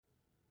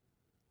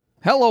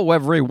Hello,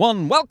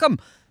 everyone. Welcome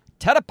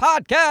to the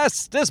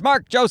podcast. This is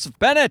Mark Joseph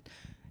Bennett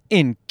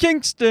in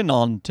Kingston,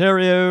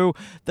 Ontario,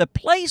 the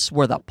place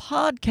where the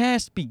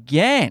podcast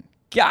began.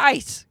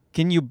 Guys,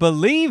 can you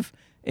believe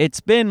it's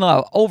been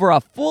over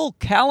a full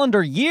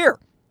calendar year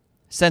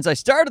since I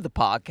started the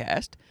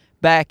podcast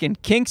back in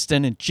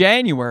Kingston in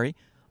January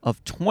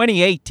of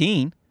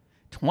 2018?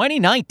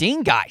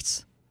 2019,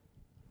 guys.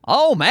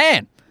 Oh,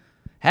 man.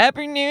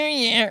 Happy New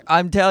Year.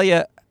 I'm telling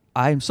you,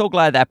 I'm so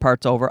glad that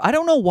part's over. I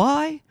don't know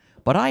why,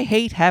 but I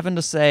hate having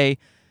to say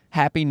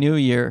Happy New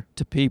Year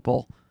to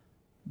people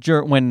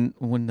when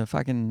the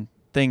fucking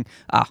thing...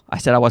 I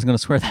said I wasn't going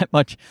to swear that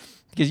much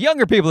because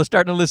younger people are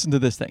starting to listen to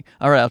this thing.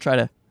 All right, I'll try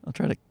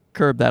to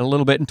curb that a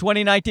little bit in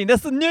 2019.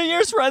 That's the New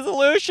Year's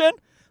resolution.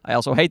 I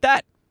also hate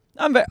that.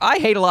 I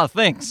hate a lot of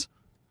things.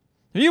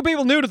 For you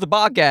people new to the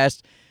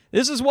podcast,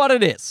 this is what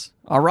it is,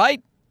 all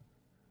right?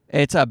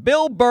 It's a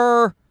Bill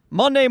Burr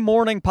Monday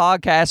morning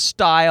podcast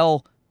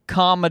style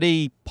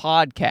comedy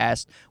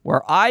podcast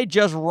where I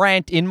just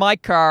rant in my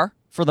car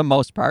for the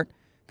most part,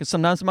 because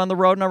sometimes I'm on the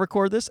road and I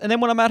record this, and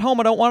then when I'm at home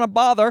I don't want to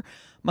bother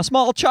my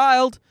small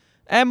child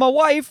and my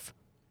wife.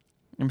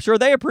 I'm sure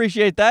they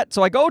appreciate that,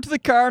 so I go to the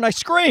car and I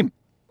scream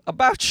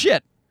about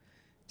shit.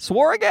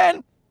 Swore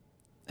again.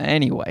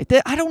 Anyway,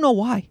 I don't know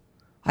why.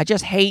 I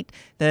just hate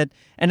that,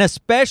 and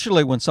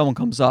especially when someone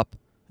comes up,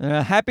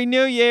 Happy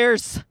New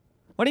Year's.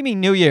 What do you mean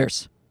New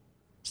Year's?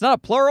 It's not a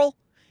plural.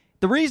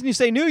 The reason you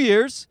say New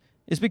Year's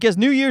is because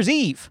New Year's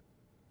Eve.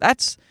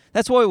 That's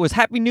why it was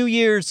Happy New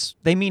Year's.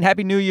 They mean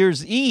Happy New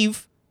Year's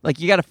Eve. Like,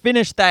 you got to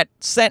finish that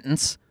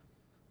sentence,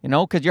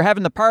 because you're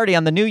having the party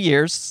on the New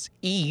Year's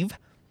Eve.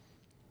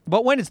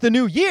 But when it's the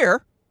New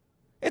Year,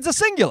 it's a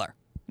singular.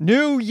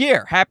 New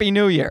Year. Happy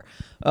New Year.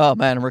 Oh,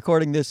 man, I'm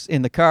recording this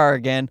in the car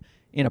again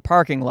in a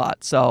parking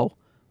lot. So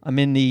I'm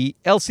in the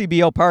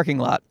LCBO parking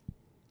lot,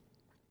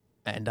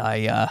 and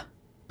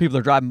people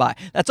are driving by.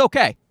 That's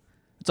okay.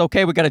 It's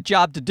okay. We got a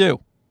job to do.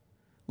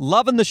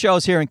 Loving the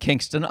shows here in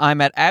Kingston. I'm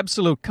at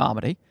Absolute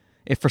Comedy.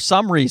 If for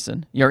some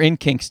reason you're in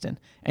Kingston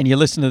and you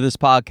listen to this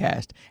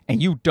podcast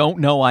and you don't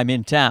know I'm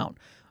in town,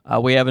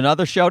 we have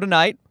another show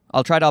tonight.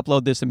 I'll try to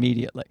upload this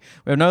immediately.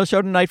 We have another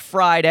show tonight,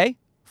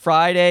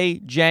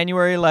 Friday,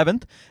 January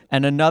 11th,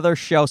 and another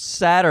show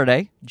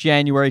Saturday,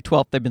 January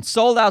 12th. They've been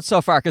sold out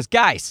so far because,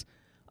 guys,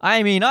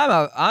 I mean,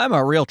 I'm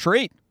a real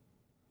treat.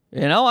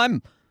 I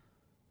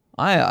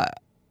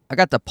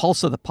got the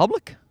pulse of the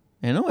public.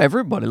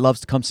 Everybody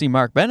loves to come see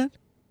Mark Bennett.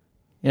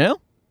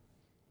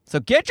 So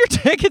get your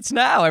tickets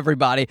now,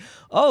 everybody.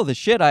 Oh, the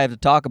shit I have to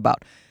talk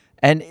about.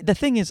 And the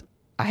thing is,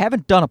 I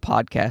haven't done a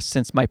podcast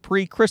since my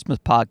pre-Christmas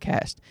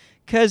podcast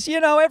because,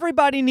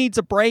 everybody needs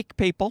a break,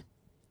 people.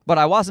 But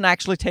I wasn't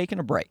actually taking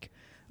a break.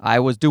 I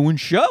was doing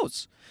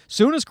shows.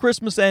 Soon as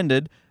Christmas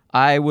ended,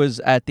 I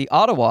was at the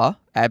Ottawa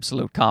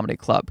Absolute Comedy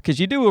Club because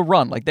you do a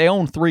run. Like, they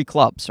own 3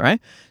 clubs,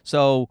 right?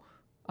 So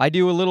I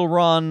do a little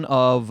run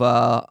of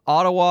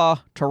Ottawa,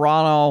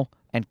 Toronto,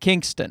 and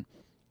Kingston.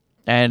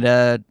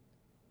 And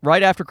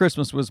right after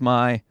Christmas was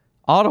my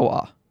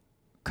Ottawa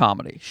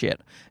comedy shit.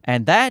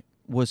 And that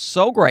was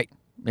so great.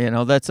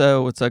 It's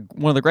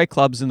one of the great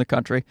clubs in the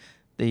country,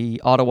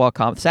 the Ottawa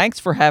Comedy. Thanks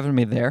for having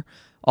me there.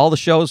 All the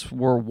shows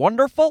were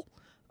wonderful.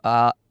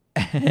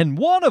 And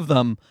one of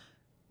them,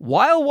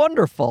 while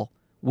wonderful,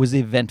 was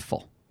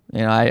eventful.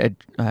 I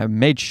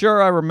made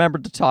sure I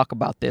remembered to talk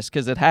about this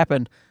because it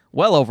happened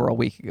well over a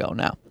week ago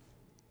now.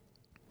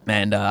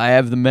 And I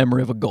have the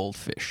memory of a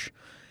goldfish.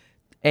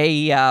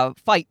 A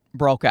fight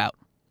broke out.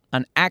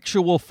 An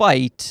actual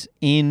fight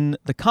in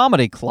the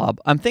comedy club.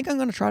 I'm going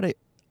to try to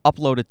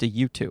upload it to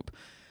YouTube.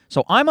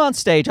 So I'm on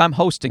stage. I'm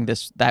hosting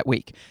that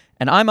week.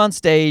 And I'm on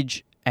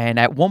stage, and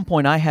at one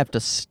point I have to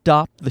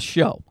stop the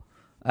show.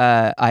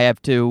 I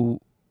have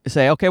to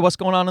say, okay, what's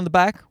going on in the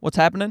back? What's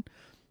happening?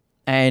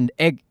 And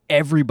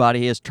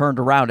everybody is turned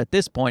around at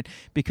this point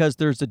because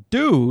there's a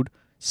dude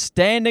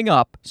standing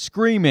up,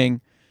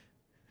 screaming,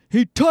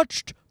 "He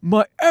touched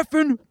my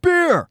effing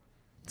beer."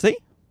 See?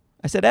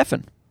 I said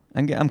effing.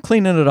 I'm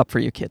cleaning it up for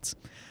you kids.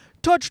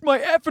 Touched my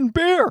effing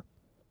beer.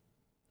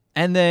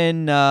 And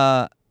then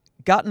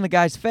got in the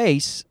guy's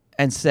face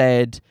and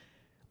said,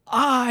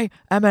 "I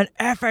am an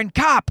effing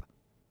cop.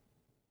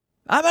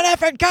 I'm an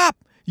effing cop.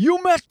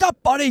 You messed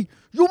up, buddy.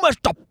 You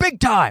messed up big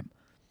time."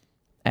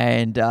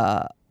 And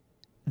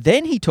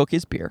then he took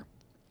his beer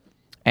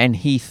and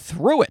he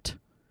threw it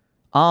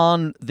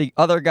on the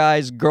other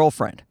guy's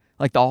girlfriend,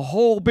 like the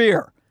whole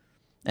beer.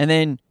 And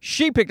then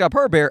she picked up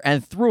her beer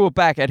and threw it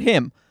back at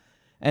him.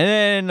 And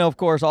then, of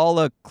course, all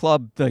the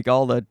club, like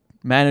all the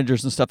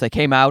managers and stuff, they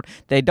came out.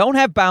 They don't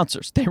have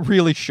bouncers. They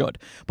really should.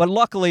 But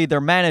luckily,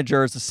 their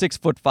manager is a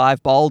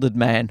 6'5" balded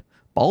man.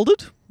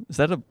 Balded? Was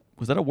that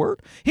a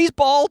word? He's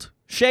bald,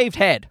 shaved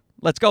head.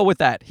 Let's go with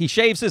that. He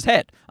shaves his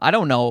head. I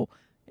don't know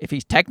if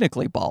he's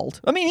technically bald.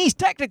 I mean, he's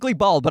technically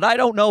bald, but I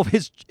don't know if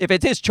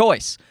it's his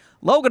choice.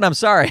 Logan, I'm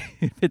sorry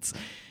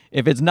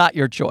if it's not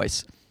your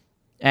choice.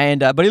 And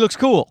but he looks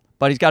cool.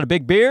 But he's got a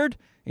big beard.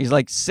 He's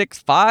like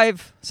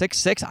 6'5",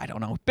 6'6", I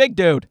don't know. Big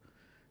dude.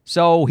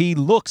 So he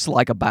looks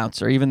like a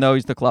bouncer, even though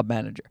he's the club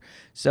manager.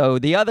 So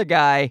the other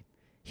guy,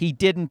 it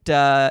didn't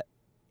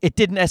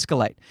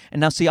escalate.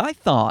 And now, see, I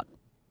thought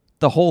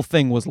the whole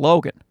thing was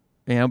Logan,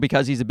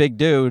 because he's a big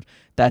dude,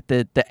 that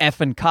the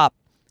effing cop,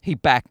 he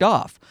backed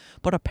off.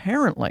 But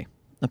apparently,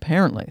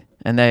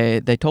 and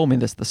they told me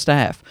this, the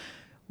staff,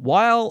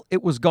 while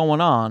it was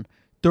going on,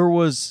 there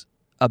was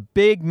a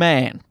big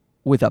man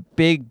with a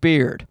big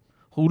beard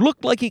who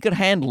looked like he could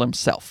handle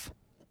himself.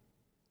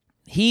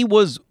 He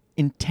was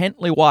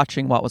intently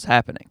watching what was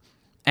happening.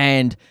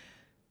 And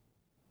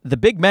the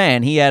big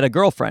man, he had a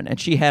girlfriend, and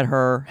she had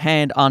her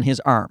hand on his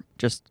arm,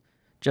 just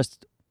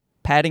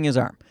patting his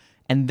arm.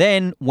 And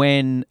then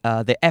when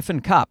the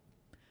effing cop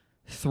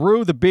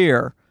threw the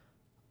beer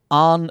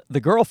on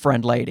the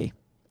girlfriend lady,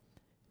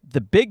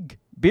 the big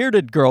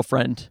bearded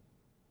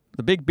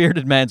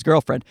man's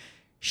girlfriend,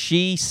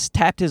 she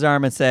tapped his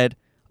arm and said,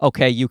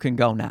 "Okay, you can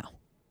go now."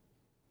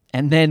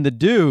 And then the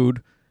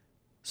dude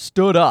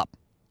stood up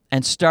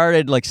and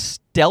started like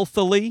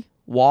stealthily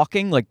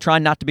walking, like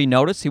trying not to be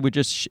noticed. He was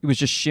just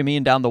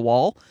shimmying down the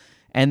wall.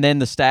 And then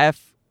the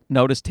staff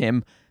noticed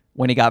him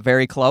when he got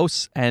very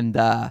close. And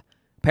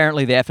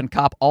apparently the effing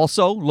cop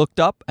also looked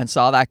up and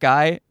saw that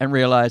guy and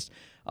realized,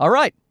 all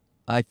right,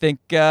 I think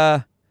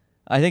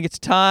it's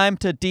time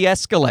to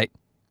de-escalate.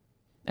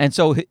 And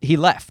so he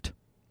left,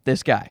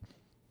 this guy.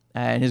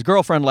 And his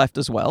girlfriend left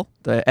as well,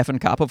 the effing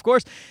cop, of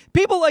course.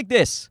 People like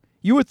this,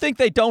 you would think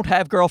they don't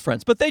have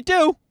girlfriends, but they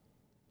do.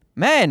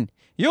 Man,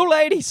 you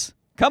ladies,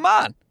 come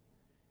on.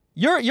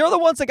 You're the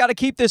ones that got to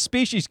keep this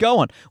species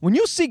going. When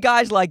you see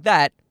guys like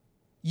that,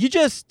 you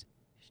just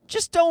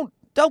don't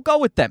go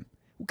with them.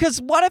 Because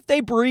what if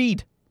they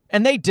breed?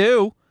 And they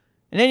do.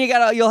 And then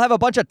you'll have a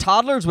bunch of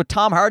toddlers with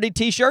Tom Hardy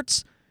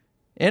t-shirts,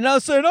 saying, "I'm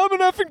an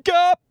effing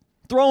cop,"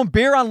 throwing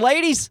beer on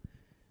ladies.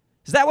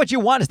 Is that what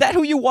you want? Is that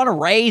who you want to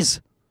raise?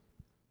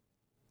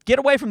 Get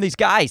away from these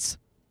guys.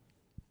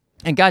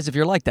 And guys, if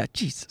you're like that,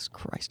 Jesus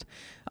Christ.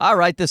 All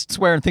right, this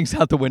swearing thing's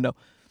out the window.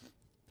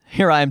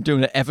 Here I am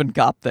doing an effing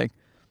cop thing.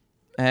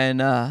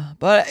 And,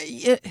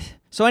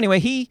 so anyway,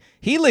 he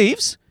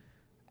leaves,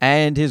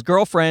 and his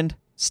girlfriend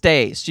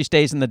stays. She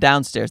stays in the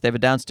downstairs. They have a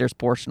downstairs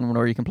portion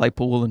where you can play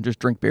pool and just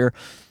drink beer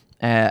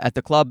at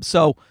the club.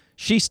 So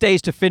she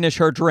stays to finish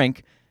her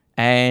drink,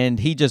 and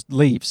he just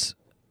leaves.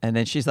 And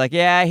then she's like,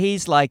 "Yeah,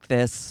 he's like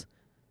this.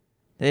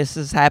 This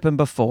has happened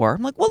before."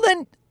 I'm like, well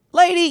then,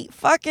 lady,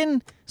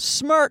 fucking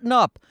smarten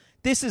up.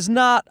 This is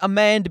not a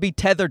man to be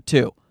tethered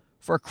to,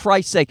 for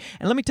Christ's sake.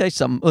 And let me tell you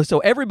something. So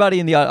everybody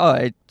in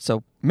the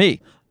so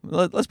me.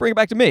 Let's bring it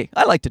back to me.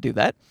 I like to do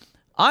that.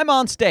 I'm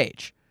on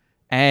stage,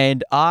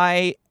 and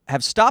I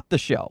have stopped the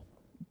show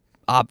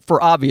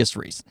for obvious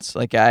reasons.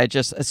 Like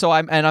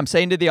I'm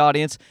saying to the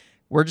audience,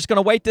 we're just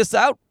gonna wait this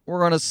out.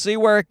 We're gonna see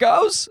where it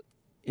goes,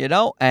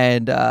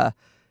 And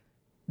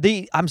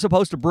I'm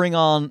supposed to bring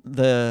on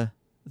the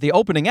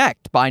opening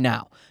act by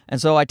now. And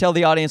so I tell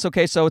the audience,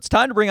 okay, so it's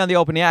time to bring on the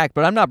opening act,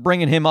 but I'm not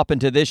bringing him up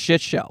into this shit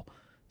show.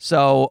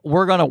 So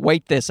we're going to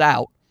wait this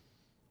out.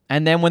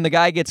 And then when the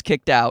guy gets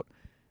kicked out,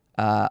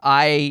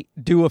 I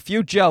do a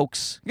few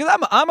jokes.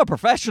 Because I'm a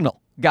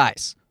professional,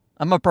 guys.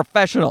 I'm a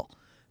professional.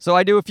 So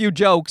I do a few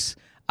jokes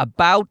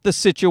about the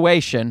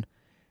situation,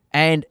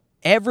 and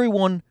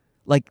everyone,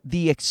 like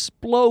the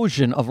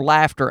explosion of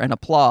laughter and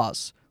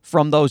applause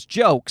from those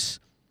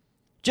jokes,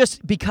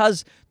 just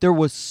because there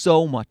was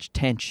so much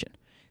tension.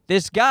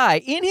 This guy,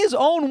 in his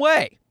own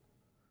way,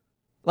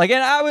 and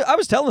I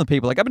was telling the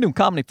people, I've been doing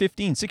comedy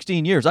 15,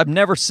 16 years. I've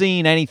never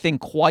seen anything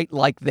quite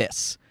like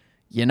this,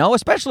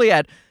 especially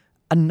at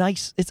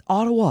it's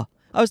Ottawa.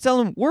 I was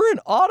telling them, we're in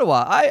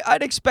Ottawa.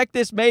 I'd expect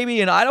this maybe,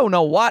 and I don't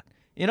know what,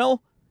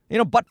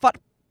 buttfuck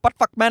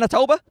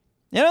Manitoba,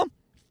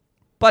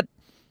 But,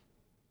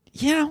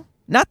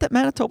 not that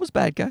Manitoba's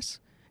bad,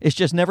 guys. It's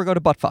just never go to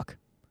buttfuck.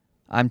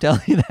 I'm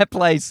telling you, that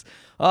place.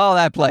 Oh,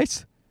 that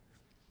place.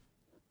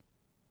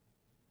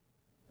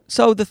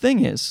 So the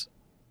thing is,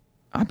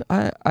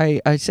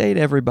 I say to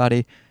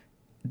everybody,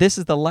 this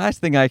is the last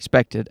thing I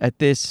expected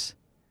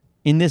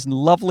in this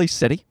lovely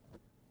city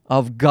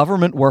of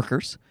government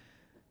workers.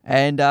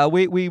 And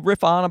we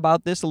riff on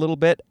about this a little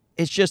bit.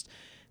 It's just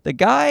the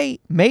guy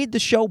made the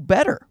show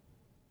better.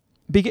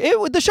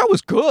 The show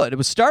was good. It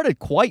was started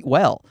quite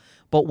well.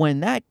 But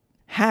when that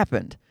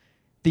happened,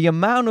 the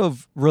amount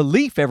of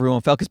relief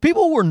everyone felt, because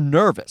people were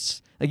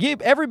nervous.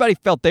 Everybody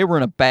felt they were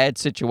in a bad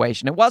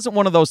situation. It wasn't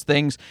one of those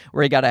things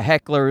where you got a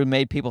heckler who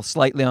made people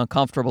slightly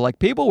uncomfortable.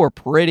 People were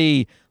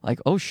pretty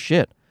oh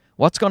shit,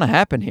 what's going to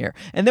happen here?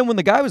 And then when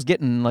the guy was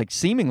getting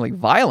seemingly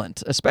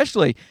violent,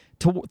 especially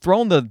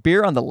throwing the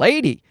beer on the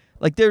lady,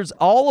 there's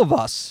all of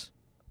us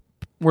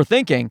were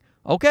thinking,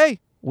 okay,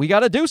 we got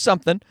to do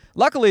something.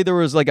 Luckily, there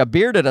was a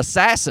bearded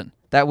assassin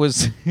that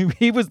was,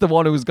 he was the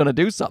one who was going to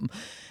do something.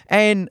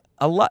 And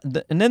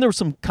and then there was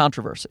some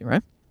controversy,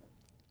 right?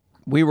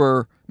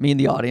 Me and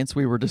the audience,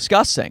 we were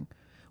discussing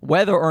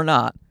whether or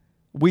not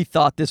we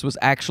thought this was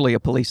actually a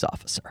police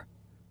officer.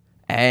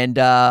 And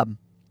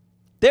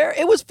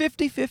it was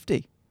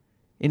 50-50.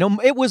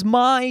 It was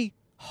my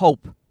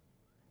hope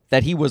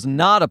that he was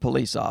not a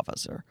police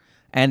officer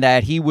and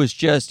that he was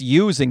just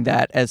using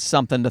that as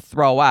something to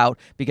throw out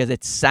because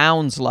it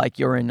sounds like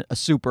you're in a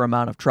super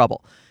amount of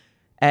trouble.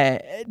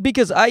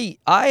 Because I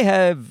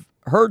have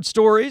heard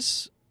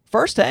stories,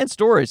 firsthand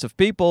stories of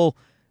people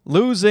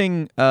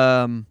losing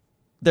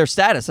their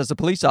status as a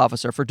police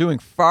officer for doing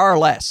far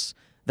less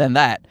than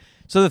that.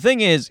 So the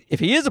thing is, if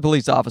he is a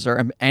police officer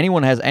and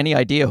anyone has any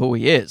idea who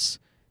he is,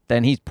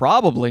 then he's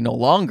probably no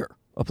longer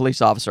a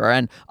police officer.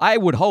 And I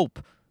would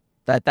hope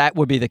that that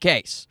would be the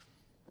case.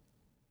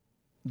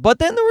 But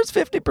then there was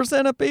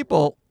 50% of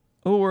people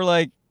who were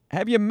like,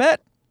 have you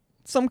met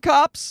some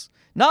cops?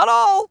 Not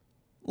all.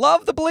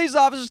 Love the police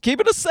officers.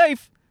 Keeping us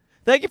safe.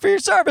 Thank you for your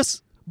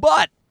service.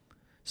 But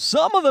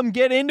some of them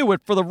get into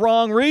it for the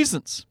wrong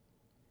reasons,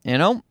 you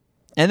know?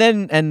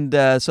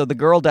 So the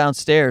girl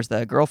downstairs,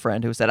 the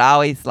girlfriend who said,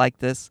 oh, he's like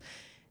this,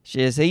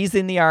 he's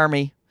in the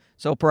Army.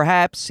 So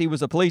perhaps he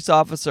was a police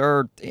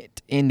officer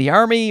in the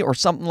Army or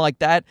something like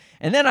that.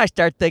 And then I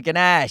start thinking,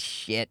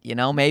 shit,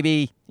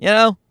 maybe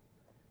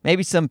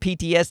some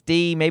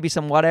PTSD, maybe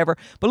some whatever.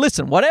 But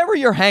listen, whatever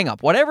your hang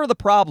up, whatever the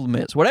problem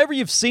is, whatever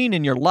you've seen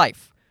in your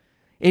life,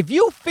 if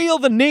you feel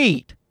the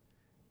need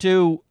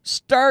to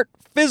start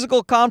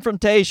physical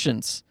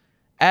confrontations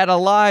at a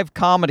live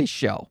comedy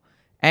show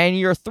and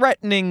you're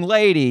threatening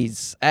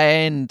ladies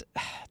and,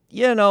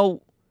 you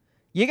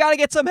got to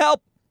get some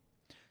help.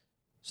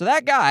 So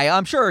that guy,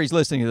 I'm sure he's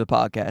listening to the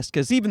podcast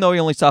because even though he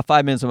only saw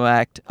 5 minutes of my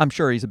act, I'm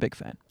sure he's a big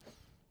fan.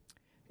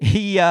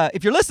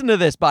 If you're listening to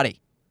this,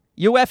 buddy,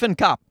 you effing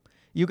cop,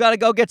 you got to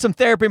go get some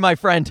therapy, my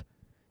friend.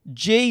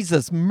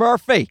 Jesus,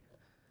 Murphy.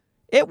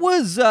 It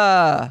was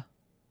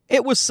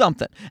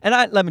something.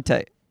 And let me tell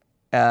you,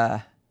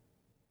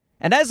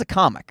 and as a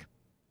comic,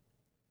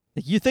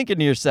 you're thinking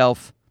to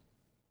yourself,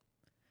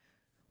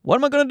 what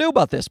am I going to do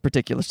about this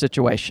particular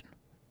situation?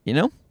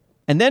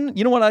 And then,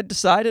 you know what I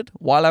decided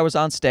while I was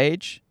on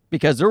stage?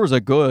 Because there was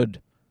a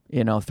good,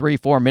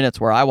 3-4 minutes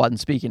where I wasn't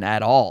speaking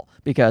at all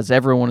because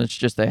everyone is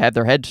just, they have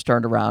their heads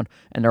turned around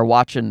and they're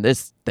watching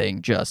this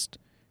thing just,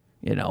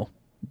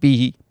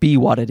 be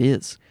what it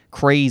is.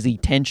 Crazy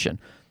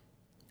tension.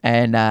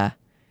 And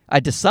I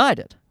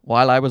decided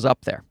while I was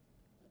up there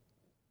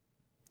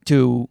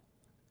to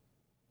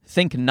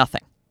think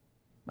nothing.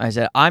 I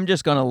said, I'm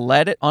just going to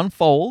let it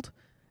unfold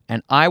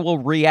and I will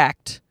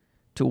react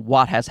to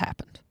what has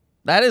happened.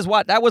 That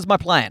was my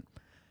plan.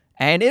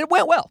 And it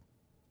went well.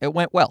 It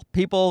went well.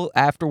 People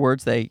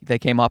afterwards, they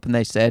came up and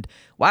they said,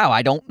 wow,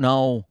 I don't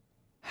know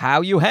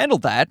how you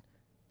handled that.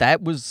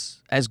 That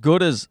was as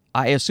good as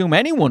I assume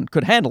anyone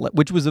could handle it,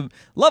 which was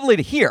lovely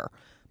to hear.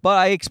 But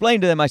I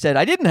explained to them, I said,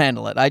 I didn't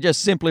handle it. I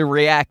just simply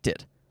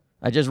reacted.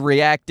 I just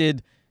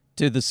reacted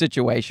to the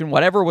situation,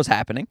 whatever was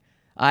happening.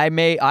 I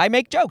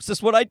make jokes. This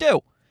is what I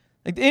do.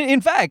 In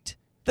fact,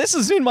 this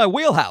is in my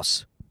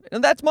wheelhouse.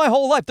 And that's my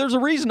whole life. There's a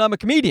reason I'm a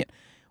comedian.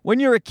 When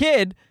you're a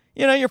kid,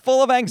 you're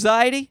full of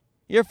anxiety.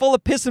 You're full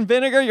of piss and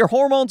vinegar. Your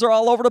hormones are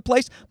all over the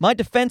place. My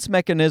defense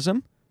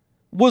mechanism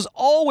was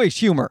always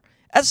humor,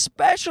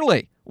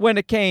 especially when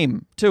it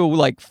came to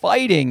like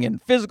fighting and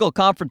physical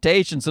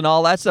confrontations and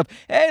all that stuff.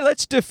 Hey,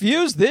 let's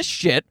diffuse this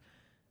shit.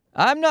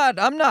 I'm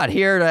not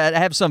here to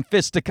have some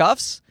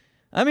fisticuffs.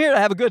 I'm here to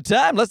have a good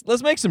time.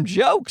 Let's make some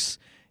jokes,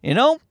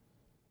 And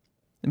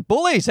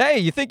bullies, hey,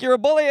 you think you're a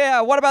bully?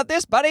 What about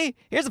this, buddy?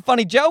 Here's a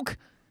funny joke.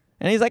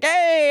 And he's like,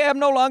 hey, I'm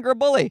no longer a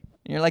bully.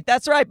 And you're like,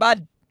 that's right,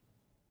 bud.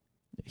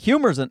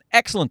 Humor's an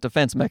excellent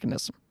defense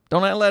mechanism.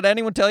 Don't let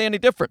anyone tell you any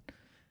different.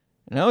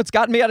 It's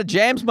gotten me out of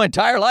jams my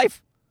entire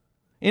life.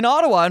 In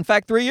Ottawa, in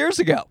fact, 3 years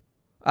ago,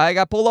 I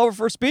got pulled over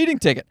for a speeding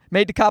ticket.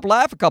 Made the cop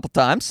laugh a couple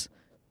times.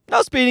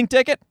 No speeding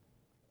ticket.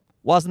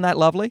 Wasn't that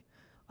lovely?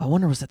 I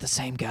wonder, was that the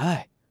same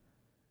guy?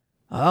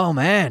 Oh,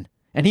 man.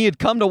 And he had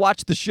come to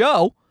watch the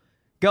show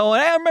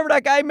going, hey, I remember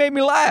that guy who made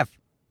me laugh.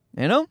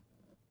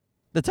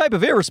 The type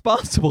of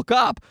irresponsible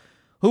cop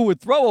who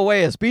would throw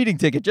away a speeding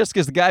ticket just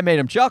because the guy made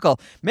him chuckle.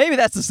 Maybe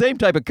that's the same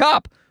type of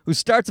cop who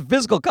starts a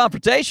physical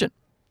confrontation.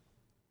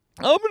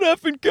 I'm an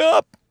effing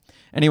cop.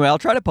 Anyway, I'll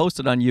try to post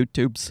it on the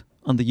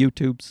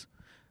YouTubes.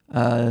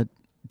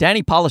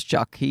 Danny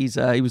Polishchuk,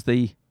 he was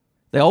the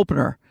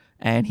opener,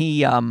 and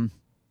he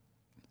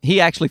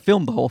actually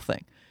filmed the whole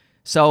thing.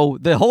 So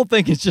the whole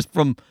thing is just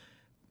from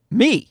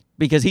me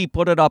because he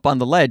put it up on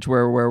the ledge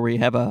where we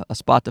have a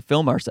spot to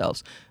film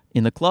ourselves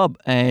in the club,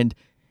 and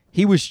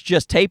he was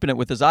just taping it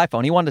with his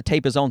iPhone. He wanted to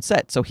tape his own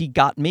set, so he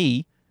got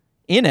me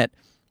in it.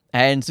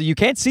 And so you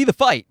can't see the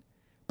fight,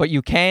 but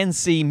you can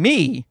see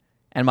me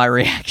and my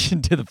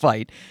reaction to the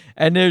fight.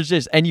 And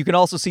and you can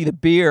also see the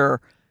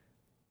beer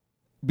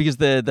because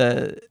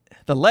the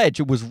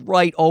ledge was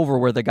right over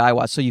where the guy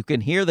was, so you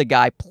can hear the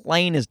guy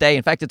plain as day.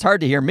 In fact, it's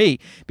hard to hear me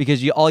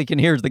because all you can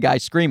hear is the guy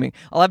screaming.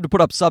 I'll have to put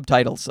up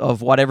subtitles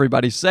of what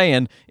everybody's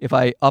saying if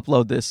I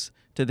upload this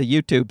to the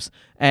YouTubes,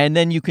 and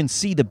then you can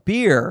see the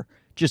beer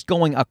just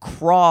going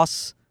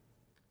across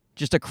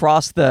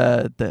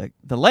the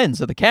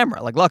lens of the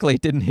camera. Like, luckily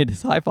it didn't hit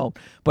his iPhone,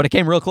 but it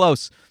came real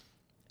close.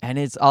 And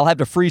I'll have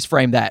to freeze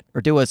frame that or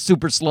do a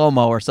super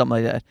slow-mo or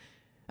something like that.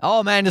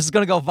 Oh man, this is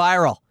gonna go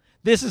viral.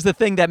 this is the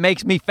thing that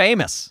makes me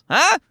famous,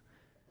 huh?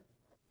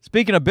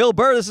 Speaking of Bill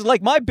Burr, this is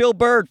like my Bill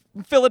Burr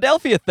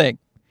Philadelphia thing,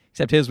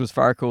 except his was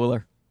far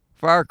cooler.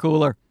 Far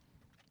cooler.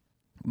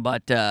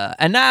 But,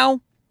 and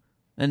now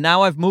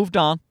I've moved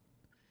on.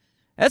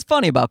 That's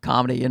funny about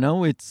comedy, you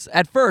know? It's,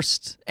 at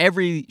first,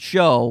 every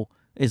show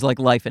is like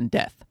life and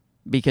death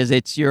because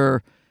it's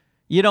you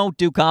don't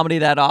do comedy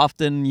that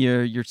often.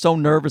 You're so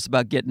nervous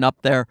about getting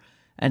up there.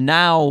 And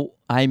now,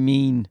 I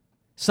mean,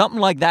 something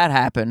like that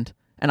happened,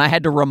 and I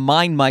had to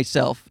remind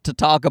myself to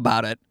talk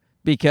about it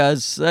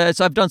because so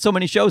I've done so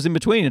many shows in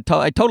between,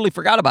 I totally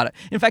forgot about it.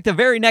 In fact, the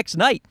very next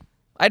night,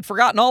 I'd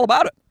forgotten all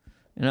about it.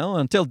 You know,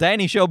 until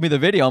Danny showed me the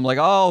video. I'm like,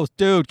 oh,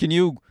 dude, can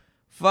you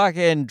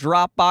fucking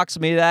Dropbox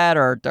me that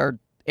or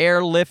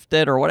airlift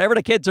it or whatever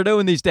the kids are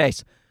doing these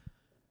days?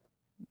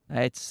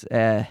 It's,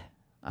 I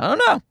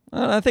don't know.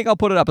 I think I'll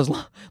put it up as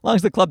long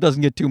as the club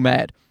doesn't get too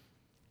mad.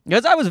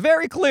 Because I was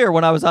very clear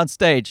when I was on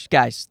stage,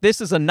 guys,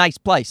 this is a nice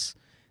place.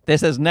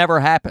 This has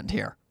never happened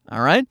here,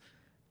 all right?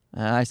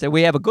 I said,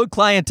 we have a good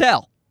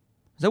clientele.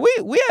 So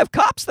we have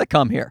cops that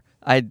come here.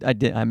 I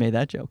made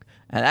that joke.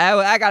 And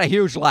I got a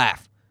huge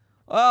laugh.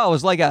 Oh, it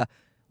was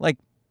like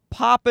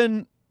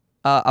popping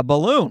a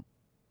balloon.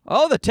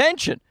 Oh, the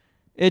tension.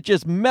 It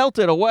just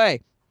melted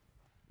away.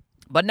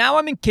 But now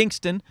I'm in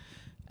Kingston,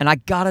 and I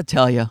gotta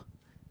tell you,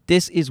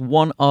 this is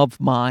one of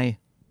my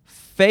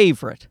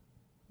favorite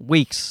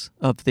weeks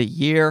of the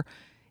year.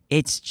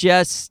 It's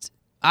just,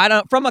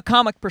 from a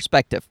comic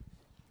perspective,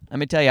 let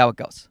me tell you how it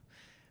goes.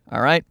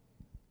 All right?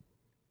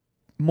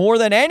 More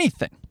than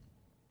anything,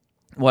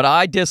 what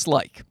I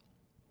dislike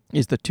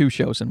is the 2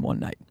 shows in one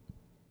night.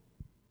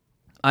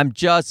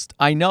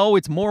 I know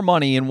it's more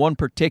money in one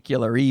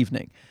particular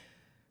evening,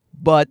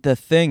 but the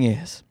thing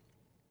is,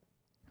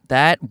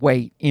 that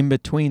wait in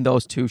between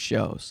those 2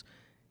 shows,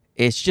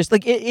 it's just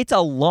like, it's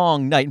a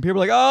long night, and people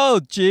are like,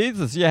 oh,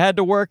 Jesus, you had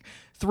to work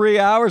 3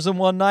 hours in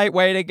one night,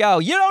 way to go.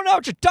 You don't know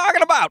what you're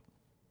talking about,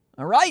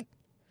 all right?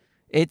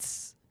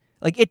 It's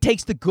like, it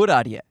takes the good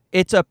out of you.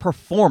 It's a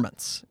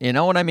performance, you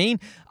know what I mean?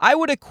 I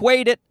would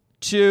equate it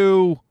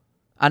to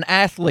an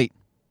athlete.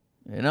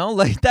 You know,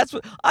 like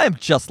I am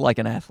just like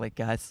an athlete,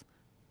 guys.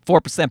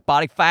 4%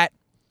 body fat.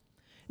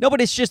 No,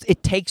 but it's just,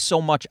 it takes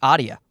so much out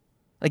of you.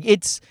 Like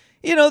it's,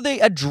 you know, the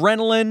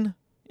adrenaline,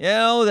 you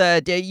know,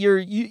 that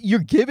you're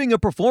giving a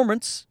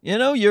performance, you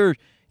know, you're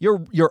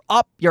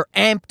up, you're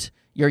amped,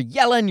 you're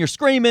yelling, you're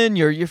screaming,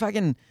 you're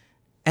fucking,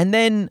 and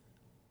then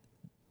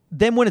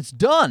when it's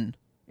done,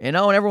 you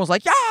know, and everyone's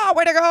like, yeah,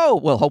 way to go.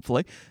 Well,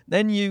 hopefully,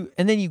 then you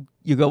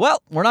go,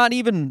 well, we're not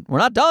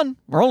done.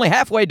 We're only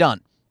halfway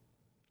done.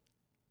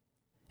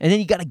 And then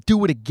you got to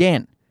do it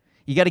again.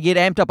 You got to get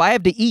amped up. I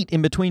have to eat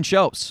in between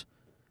shows.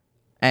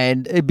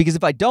 And because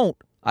if I don't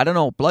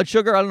know, blood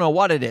sugar, I don't know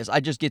what it is. I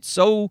just get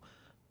so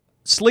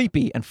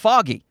sleepy and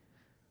foggy,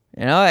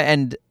 you know,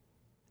 and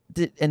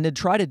then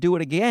try to do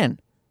it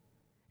again.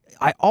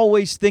 I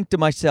always think to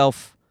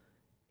myself,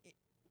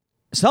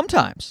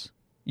 sometimes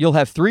you'll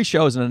have 3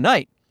 shows in a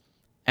night.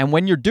 And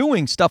when you're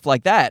doing stuff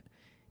like that,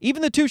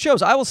 even the 2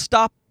 shows, I will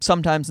stop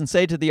sometimes and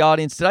say to the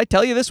audience, did I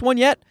tell you this one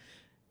yet?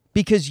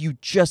 Because you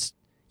just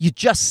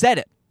said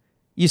it.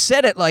 You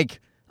said it like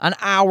an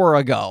hour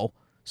ago.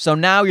 So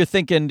now you're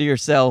thinking to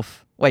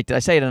yourself, wait, did I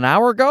say it an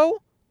hour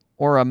ago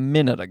or a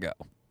minute ago?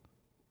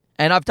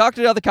 And I've talked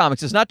to the other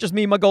comics. It's not just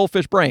me, my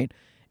goldfish brain.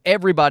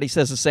 Everybody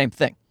says the same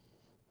thing.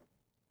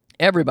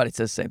 Everybody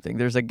says the same thing.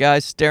 There's a guy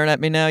staring at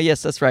me now.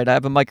 Yes, that's right. I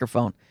have a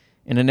microphone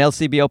in an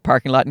LCBO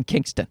parking lot in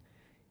Kingston.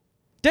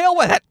 Deal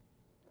with it.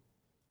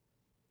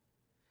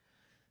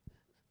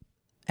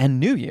 And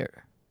New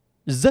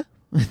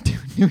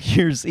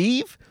Year's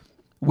Eve,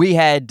 we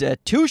had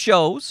 2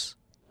 shows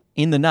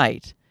in the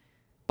night,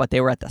 but they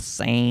were at the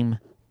same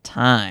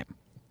time.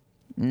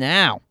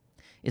 Now,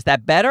 is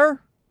that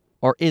better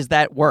or is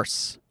that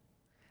worse?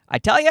 I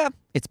tell you,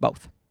 it's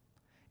both.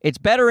 It's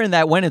better in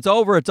that when it's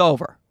over, it's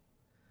over.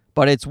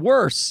 But it's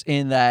worse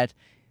in that,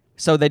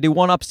 so they do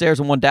one upstairs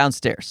and one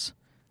downstairs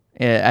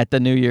at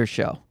the New Year's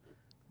show.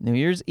 New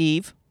Year's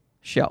Eve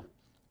show.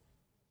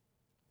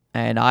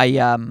 And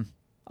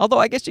although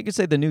I guess you could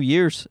say the New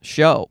Year's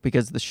show,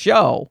 because the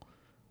show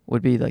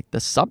would be like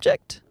the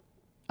subject.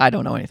 I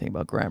don't know anything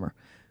about grammar.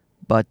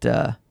 But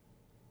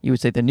you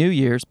would say the New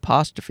Year's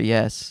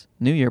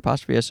New Year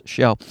 '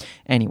 show.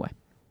 Anyway,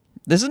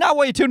 this is not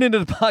why you tuned into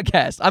the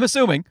podcast, I'm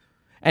assuming.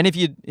 And if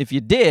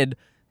you did,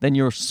 then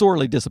you're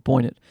sorely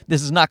disappointed.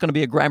 This is not going to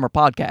be a grammar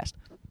podcast.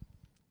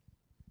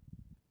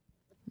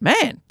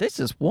 Man, this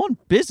is one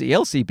busy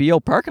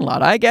LCBO parking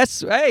lot. I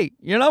guess, hey,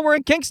 you know, we're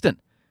in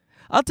Kingston.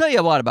 I'll tell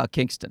you what about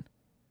Kingston.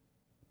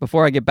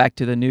 Before I get back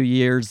to the New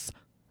Year's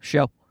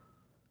show,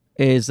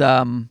 is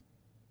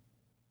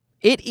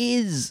it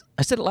is,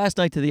 I said it last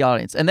night to the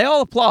audience, and they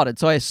all applauded,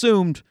 so I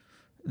assumed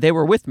they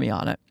were with me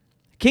on it.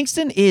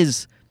 Kingston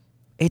it's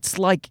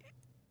like,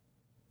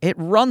 it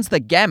runs the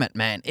gamut,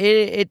 man.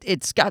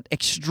 It's got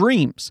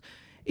extremes.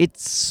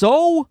 It's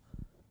so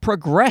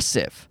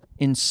progressive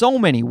in so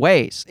many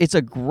ways. It's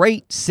a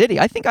great city.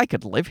 I think I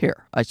could live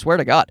here. I swear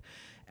to God.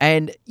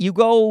 And you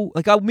go,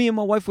 like me and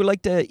my wife, we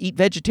like to eat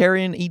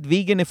vegetarian, eat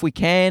vegan if we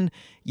can,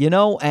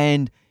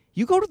 and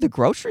you go to the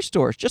grocery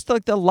stores, just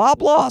like the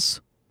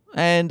Loblaws,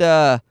 and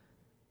that's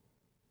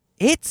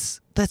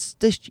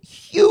this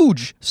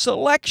huge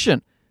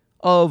selection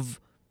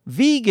of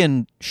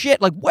vegan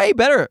shit, like way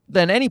better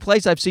than any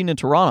place I've seen in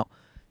Toronto.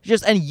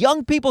 And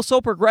young people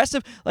so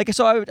progressive. Like,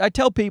 so I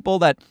tell people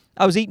that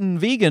I was eating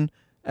vegan.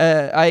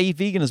 I eat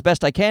vegan as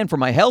best I can for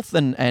my health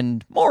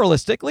and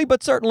moralistically,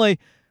 but certainly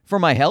for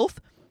my health.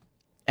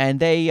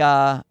 And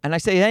I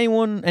say,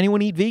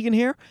 anyone eat vegan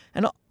here?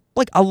 And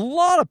like a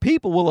lot of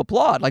people will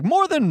applaud, like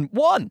more than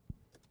one,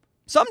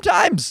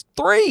 sometimes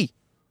three,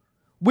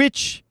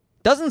 which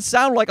doesn't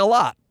sound like a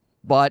lot,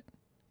 but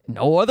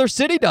no other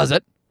city does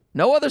it.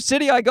 No other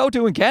city I go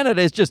to in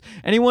Canada is just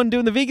anyone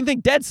doing the vegan thing,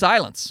 dead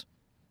silence.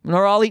 And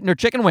they're all eating their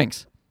chicken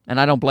wings. And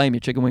I don't blame you.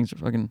 Chicken wings are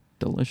fucking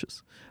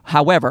delicious.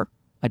 However,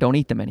 I don't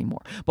eat them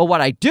anymore. But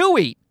what I do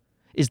eat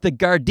is the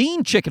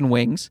Gardein chicken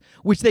wings,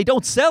 which they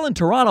don't sell in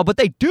Toronto, but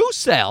they do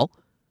sell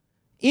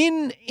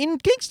in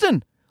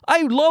Kingston.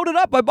 I loaded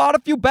up. I bought a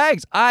few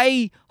bags.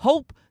 I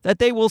hope that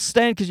they will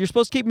stand, because you're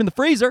supposed to keep them in the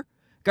freezer.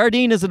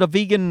 Gardein isn't a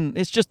vegan.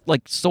 It's just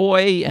like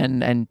soy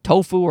and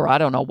tofu or I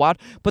don't know what.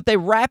 But they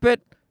wrap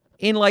it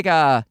in like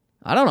I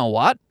don't know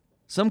what,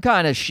 some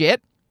kind of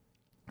shit.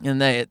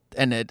 And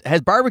it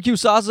has barbecue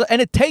sauces,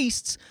 and it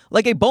tastes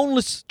like a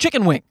boneless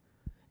chicken wing.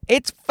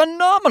 It's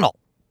phenomenal.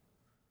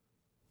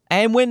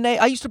 And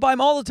I used to buy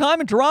them all the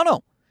time in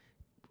Toronto.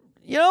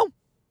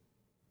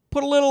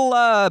 Put a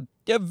little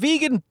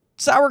vegan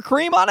sour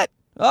cream on it.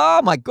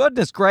 Oh my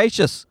goodness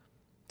gracious.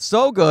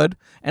 So good.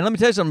 And let me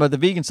tell you something about the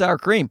vegan sour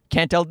cream.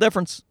 Can't tell the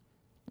difference.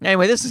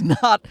 Anyway, this is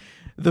not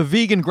the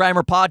Vegan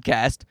Grammar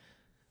Podcast,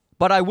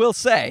 but I will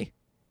say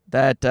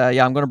that,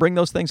 I'm going to bring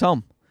those things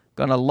home.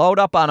 Going to load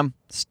up on them,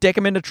 stick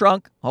them in the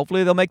trunk.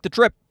 Hopefully they'll make the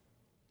trip.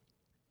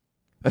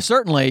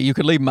 Certainly, you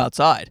could leave them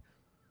outside,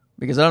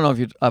 because I don't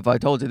know if I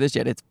told you this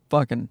yet. It's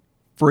fucking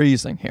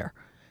freezing here.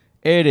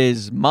 It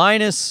is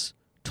minus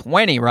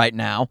 20 right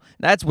now.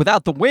 That's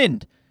without the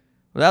wind.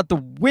 Without the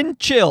wind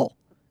chill,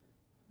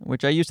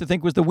 which I used to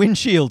think was the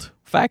windshield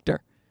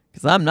factor,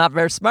 because I'm not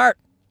very smart.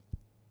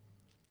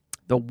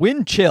 The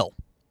wind chill.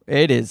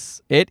 It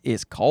is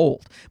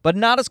cold, but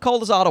not as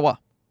cold as Ottawa.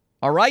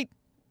 All right?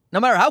 No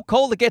matter how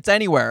cold it gets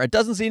anywhere, it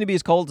doesn't seem to be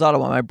as cold as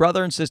Ottawa. My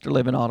brother and sister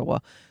live in Ottawa,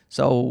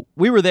 so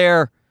we were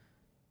there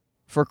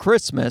for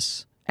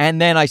Christmas, and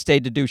then I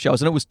stayed to do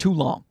shows, and it was too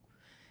long.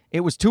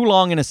 It was too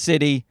long in a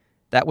city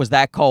that was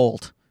that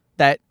cold,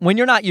 that when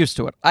you're not used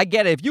to it. I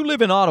get it. If you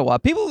live in Ottawa,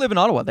 people who live in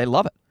Ottawa, they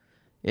love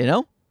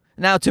it,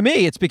 Now, to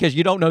me, it's because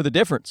you don't know the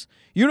difference.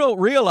 You don't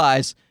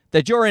realize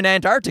that you're in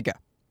Antarctica.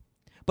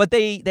 But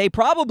they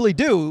probably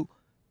do,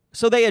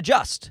 so they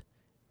adjust.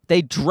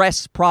 They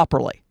dress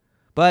properly.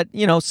 But,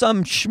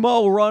 some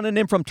schmo running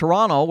in from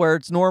Toronto, where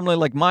it's normally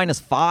like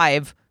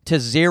 -5 to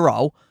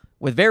 0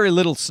 with very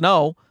little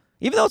snow,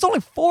 even though it's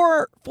only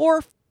 5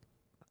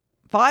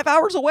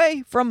 hours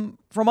away from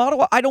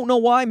Ottawa. I don't know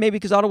why. Maybe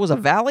because Ottawa's a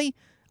valley.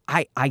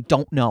 I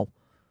don't know.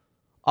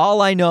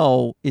 All I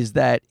know is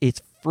that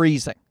it's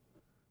freezing.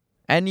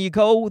 And you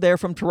go there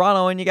from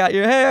Toronto and you got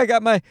I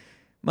got my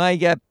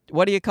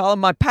what do you call them?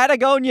 My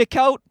Patagonia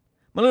coat,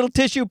 my little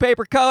tissue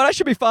paper coat. I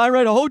should be fine,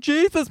 right? Oh,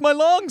 Jesus, my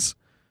lungs.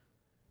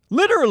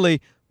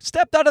 Literally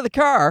stepped out of the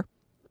car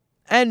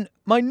and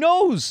my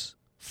nose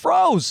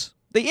froze,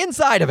 the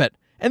inside of it.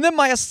 And then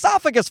my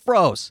esophagus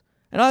froze.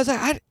 And I was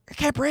like, I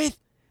can't breathe.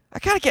 I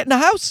got to get in the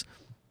house.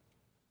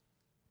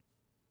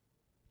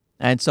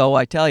 And so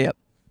I tell you,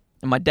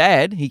 and my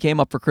dad, he came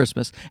up for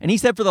Christmas, and he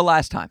said for the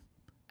last time,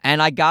 and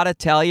I got to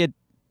tell you,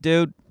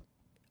 dude,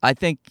 I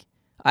think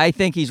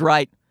he's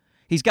right.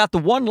 He's got the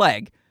one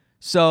leg,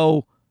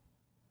 so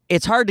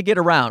it's hard to get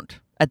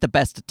around at the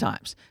best of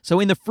times. So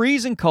in the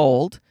freezing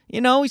cold,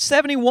 he's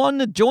 71,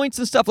 the joints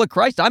and stuff, like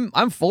Christ,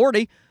 I'm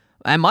 40,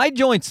 and my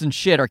joints and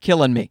shit are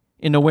killing me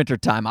in the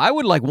wintertime. I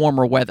would like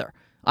warmer weather.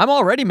 I'm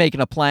already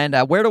making a plan.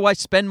 Where do I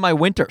spend my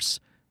winters?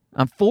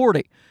 I'm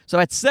 40. So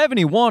at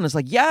 71, it's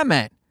like, yeah,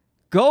 man,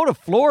 go to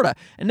Florida.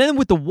 And then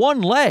with the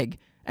one leg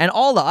and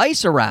all the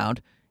ice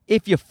around,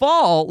 if you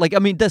fall,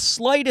 the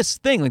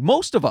slightest thing, like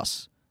most of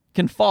us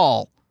can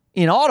fall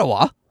in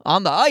Ottawa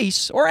on the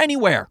ice or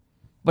anywhere.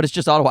 But it's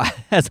just Ottawa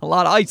has a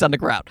lot of ice on the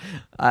ground.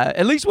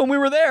 At least when we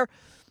were there.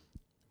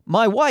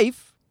 My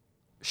wife,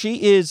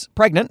 she is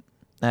pregnant,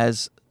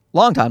 as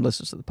longtime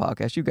listeners to the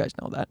podcast, you guys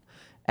know that.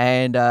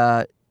 And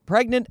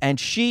pregnant, and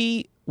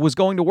she was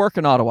going to work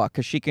in Ottawa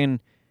because she can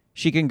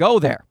go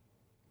there,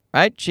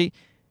 right?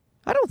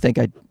 I don't think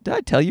did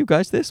I tell you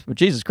guys this? But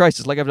Jesus Christ,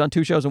 it's like I've done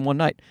 2 shows in one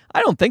night.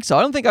 I don't think so.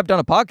 I don't think I've done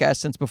a podcast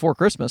since before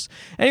Christmas.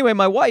 Anyway,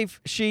 my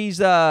wife, she's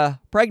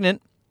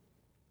pregnant,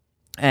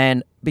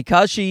 and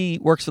because she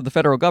works for the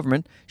federal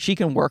government, she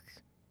can work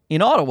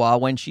in Ottawa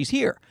when she's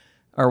here,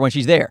 or when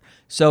she's there.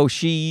 So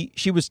she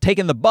was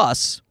taking the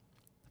bus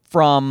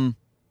from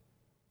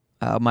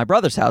my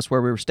brother's house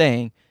where we were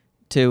staying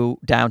to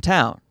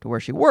downtown to where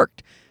she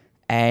worked.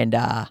 And,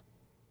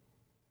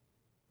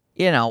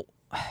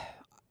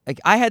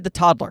 I had the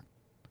toddler.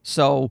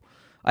 So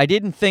I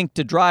didn't think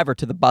to drive her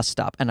to the bus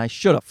stop, and I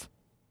should have.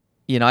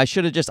 I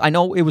should have I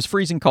know it was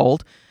freezing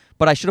cold,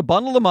 but I should have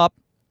bundled him up,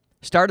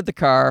 started the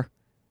car,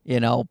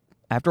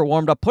 after it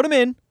warmed up, put him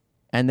in,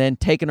 and then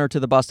taken her to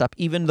the bus stop,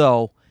 even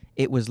though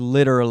it was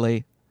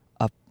literally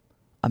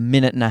a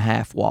minute and a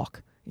half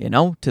walk,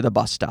 to the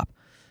bus stop.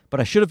 But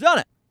I should have done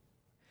it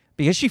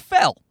because she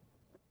fell.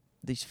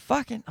 These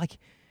fucking,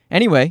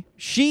 anyway,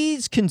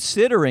 she's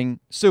considering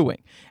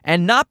suing.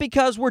 And not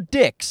because we're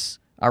dicks,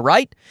 all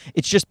right?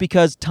 It's just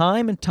because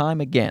time and time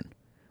again,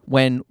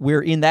 when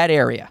we're in that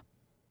area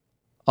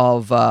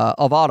of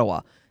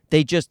Ottawa,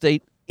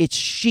 it's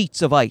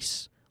sheets of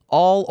ice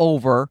all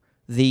over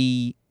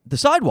the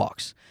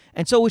sidewalks.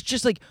 And so it's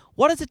just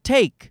what does it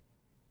take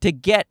to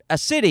get a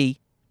city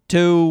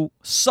to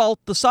salt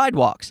the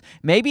sidewalks?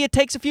 Maybe it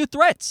takes a few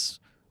threats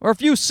or a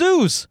few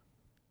sues,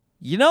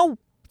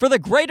 for the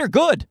greater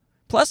good.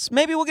 Plus,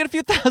 maybe we'll get a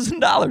few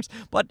 $1,000s.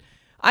 But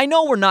I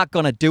know we're not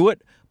going to do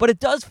it, but it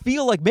does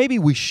feel like maybe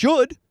we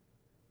should.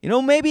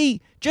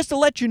 Maybe just to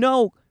let you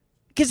know,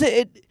 because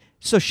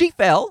so she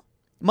fell.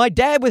 My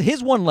dad with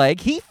his one leg,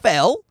 he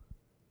fell.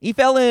 He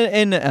fell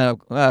in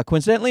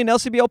coincidentally, an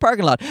LCBO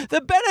parking lot.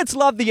 The Bennetts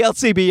love the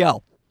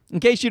LCBO. In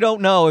case you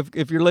don't know,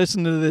 if you're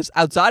listening to this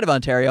outside of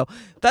Ontario,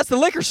 that's the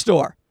liquor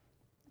store.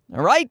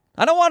 All right?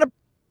 I don't want to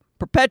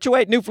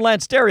perpetuate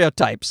Newfoundland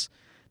stereotypes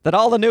that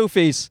all the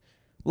Newfies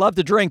love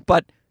to drink,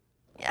 but,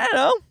 we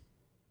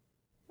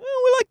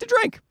like to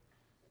drink.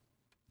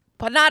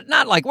 But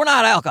not like, we're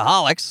not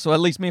alcoholics, so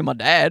at least me and my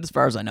dad, as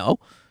far as I know.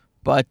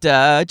 But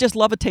I just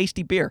love a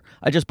tasty beer.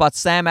 I just bought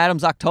Sam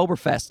Adams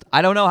Oktoberfest.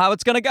 I don't know how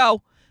it's going to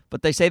go,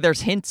 but they say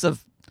there's hints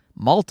of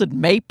malted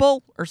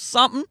maple or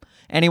something.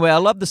 Anyway, I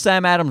love the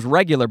Sam Adams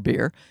regular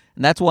beer,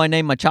 and that's why I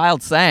named my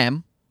child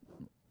Sam.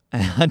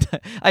 And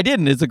I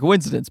didn't. It's a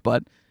coincidence,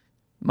 but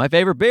my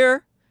favorite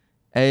beer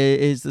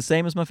is the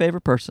same as my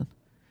favorite person.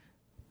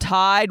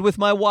 Tied with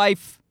my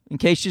wife, in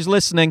case she's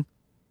listening.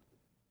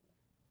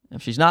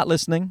 If she's not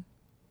listening,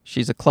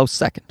 she's a close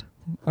second.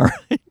 All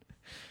right?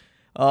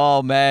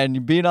 Oh, man,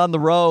 you're being on the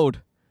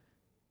road.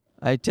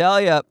 I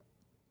tell you,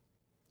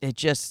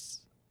 it's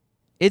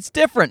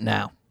different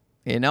now.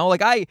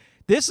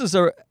 This is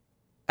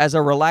as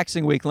a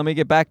relaxing week. Let me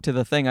get back to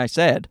the thing I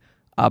said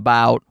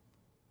about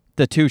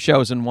the 2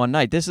 shows in one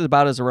night. This is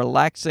about as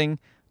relaxing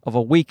of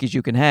a week as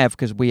you can have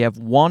because we have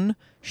one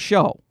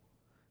show.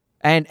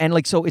 And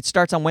so it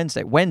starts on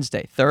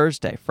Wednesday,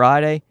 Thursday,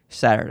 Friday,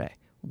 Saturday.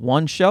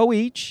 One show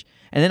each.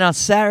 And then on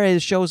Saturday, the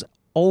show's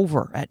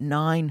over at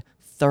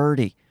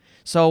 9:30.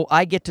 So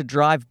I get to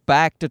drive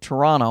back to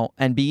Toronto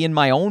and be in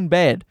my own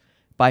bed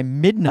by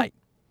midnight.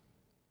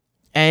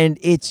 And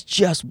it's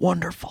just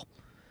wonderful.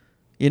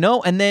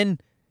 And then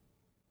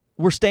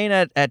we're staying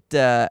at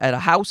a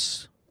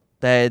house.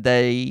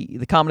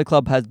 The comedy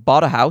club has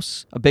bought a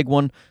house, a big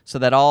one, so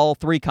that all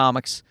 3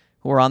 comics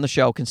who are on the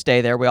show can stay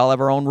there. We all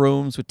have our own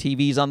rooms with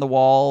TVs on the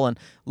wall and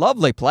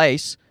lovely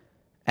place.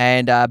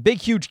 And a big,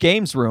 huge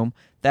games room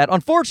that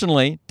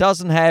unfortunately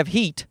doesn't have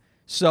heat.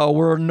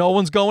 So no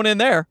one's going in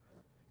there.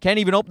 Can't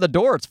even open the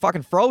door. It's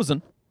fucking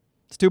frozen.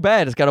 It's too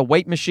bad. It's got a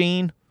weight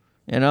machine.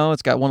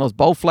 It's got one of those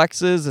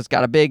Bowflexes. It's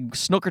got a big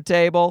snooker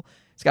table.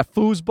 It's got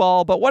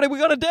foosball. But what are we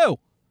going to do?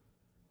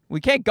 We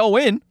can't go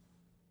in.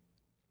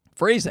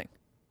 Freezing.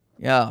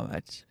 Yeah,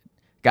 that's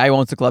guy who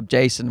owns the club,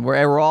 Jason.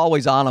 We're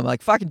always on him.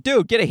 Like, fucking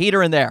dude, get a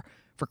heater in there.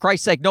 For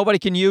Christ's sake, nobody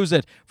can use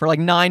it for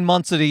 9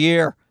 months of the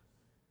year.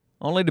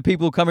 Only the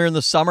people who come here in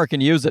the summer can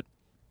use it.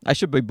 I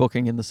should be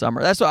booking in the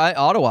summer. That's why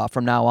Ottawa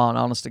from now on,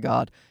 honest to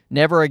God.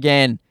 Never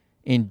again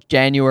in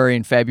January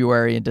and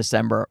February and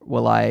December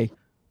will I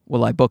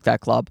book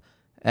that club.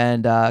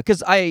 And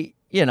because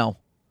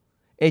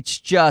it's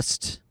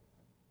just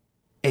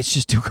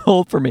too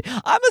cold for me.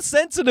 I'm a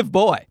sensitive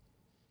boy.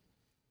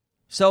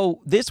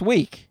 So this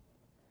week,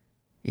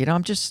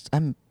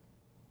 I'm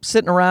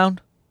sitting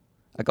around.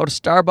 I go to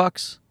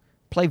Starbucks,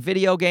 play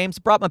video games.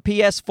 Brought my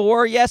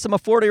PS4. Yes, I'm a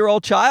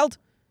 40-year-old child.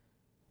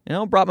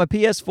 Brought my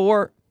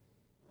PS4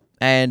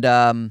 and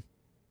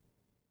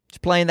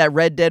just playing that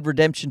Red Dead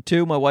Redemption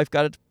 2. My wife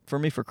got it for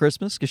me for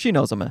Christmas because she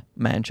knows I'm a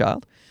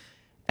man-child.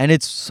 And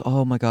it's,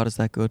 oh my God, is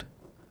that good?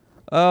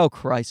 Oh,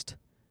 Christ.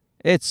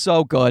 It's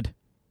so good.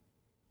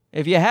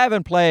 If you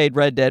haven't played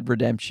Red Dead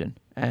Redemption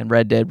and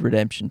Red Dead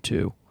Redemption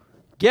 2,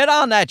 get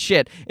on that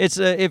shit. It's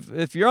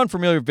if you're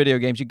unfamiliar with video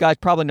games, you guys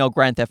probably know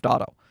Grand Theft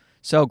Auto.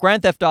 So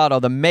Grand Theft Auto,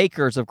 the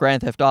makers of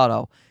Grand Theft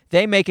Auto,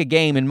 they make a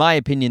game, in my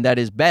opinion, that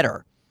is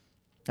better.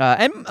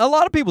 And a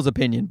lot of people's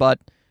opinion, but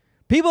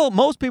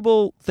most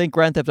people think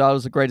Grand Theft Auto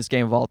is the greatest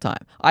game of all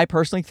time. I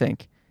personally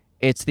think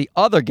it's the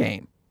other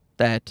game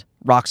that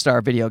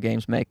Rockstar Video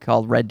Games make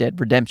called Red Dead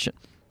Redemption.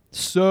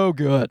 So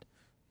good.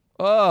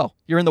 Oh,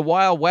 you're in the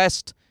Wild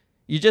West.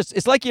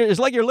 It's like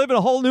you're living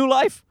a whole new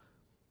life.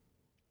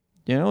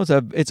 It's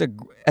a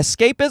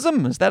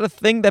escapism. Is that a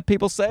thing that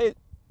people say?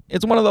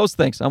 It's one of those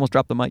things. I almost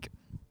dropped the mic.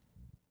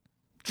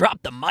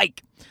 Drop the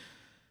mic.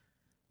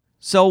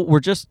 So we're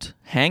just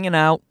hanging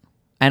out,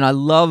 and I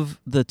love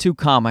the 2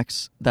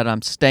 comics that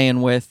I'm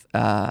staying with.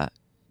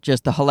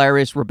 Just the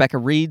hilarious Rebecca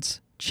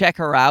Reeds, check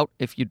her out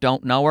if you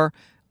don't know her.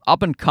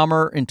 Up and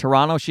comer in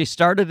Toronto. She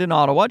started in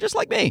Ottawa, just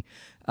like me.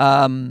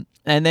 And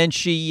then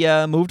she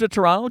moved to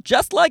Toronto,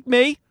 just like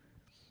me.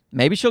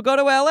 Maybe she'll go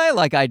to LA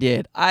like I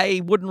did.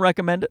 I wouldn't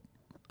recommend it.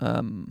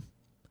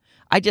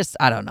 I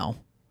don't know.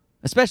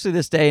 Especially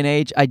this day and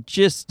age. I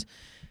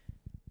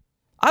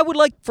would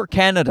like for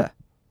Canada,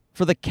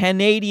 for the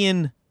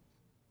Canadian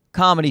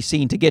comedy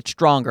scene to get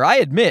stronger. I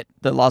admit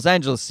the Los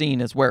Angeles scene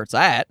is where it's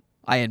at.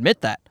 I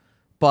admit that.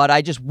 But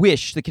I just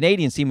wish the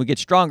Canadian scene would get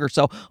stronger.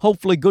 So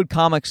hopefully good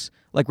comics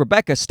like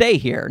Rebecca stay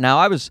here. Now,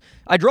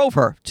 I drove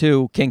her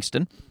to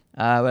Kingston.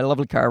 We had a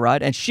lovely car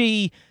ride. And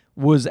she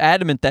was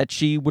adamant that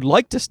she would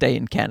like to stay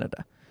in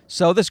Canada.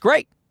 So that's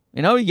great.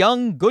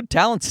 Young, good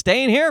talent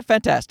staying here,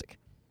 fantastic.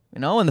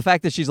 And the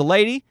fact that she's a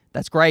lady,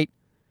 that's great.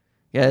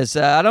 Because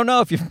I don't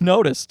know if you've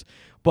noticed,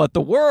 but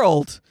the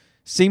world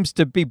seems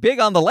to be big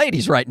on the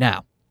ladies right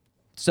now.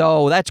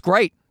 So that's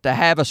great to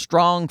have a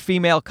strong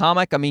female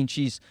comic. I mean,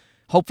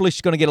 hopefully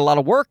she's going to get a lot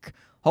of work.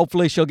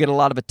 Hopefully she'll get a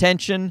lot of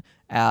attention.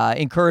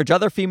 Encourage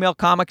other female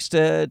comics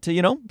to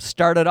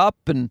start it up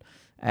and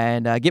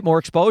get more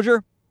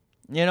exposure.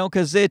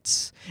 Because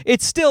it's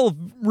still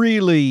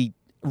really,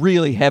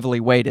 really heavily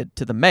weighted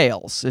to the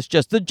males. It's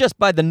just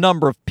by the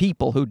number of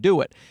people who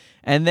do it.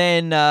 And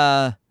then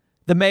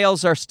the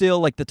males are still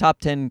like the top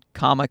 10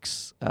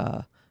 comics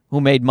who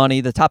made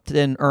money, the top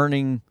 10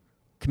 earning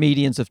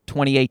comedians of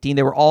 2018.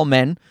 They were all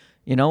men,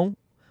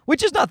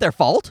 which is not their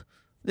fault.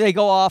 They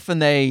go off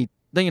and they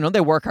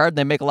work hard and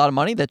they make a lot of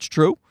money. That's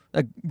true.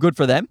 Good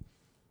for them.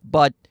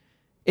 But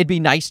it'd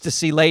be nice to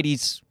see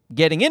ladies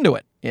getting into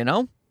it,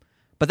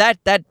 But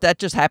that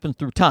just happens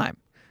through time.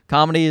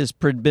 Comedy has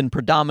been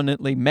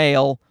predominantly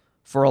male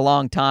for a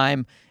long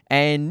time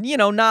and,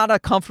 not a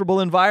comfortable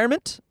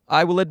environment,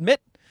 I will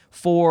admit,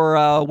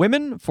 for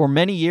women for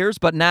many years.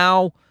 But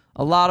now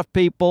a lot of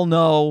people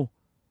know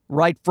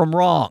right from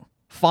wrong,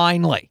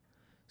 finally.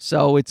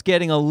 So it's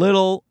getting a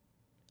little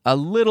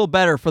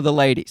better for the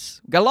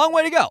ladies. Got a long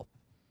way to go.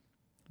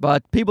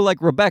 But people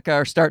like Rebecca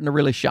are starting to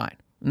really shine,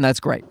 and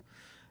that's great.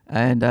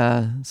 And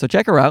so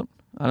check her out.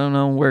 I don't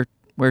know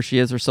where she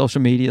is, her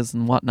social medias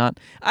and whatnot.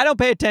 I don't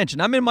pay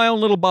attention. I'm in my own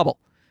little bubble.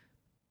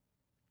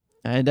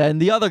 And then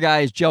the other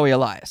guy is Joey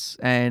Elias.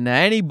 And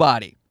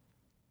anybody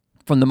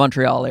from the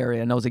Montreal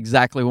area knows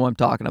exactly who I'm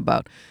talking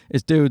about.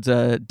 This dude's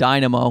a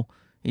dynamo.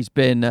 He's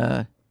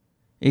been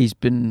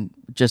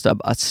just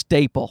a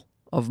staple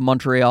of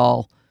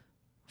Montreal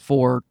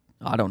for,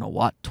 I don't know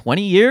what,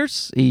 20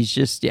 years?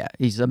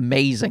 He's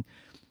amazing.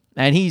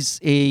 And he's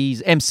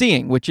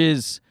emceeing, which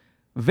is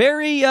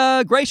very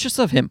gracious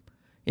of him.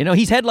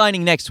 He's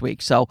headlining next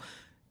week, so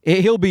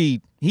he's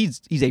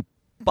a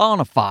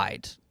bona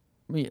fide,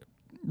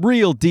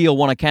 real deal,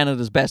 one of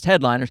Canada's best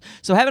headliners.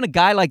 So having a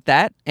guy like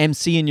that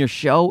emceeing your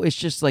show is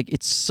just like,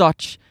 it's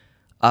such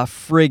a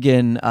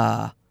friggin',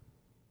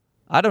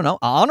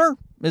 honor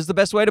is the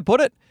best way to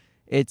put it.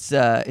 It's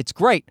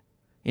great.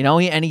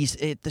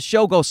 The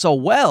show goes so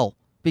well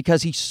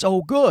because he's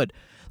so good.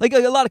 Like a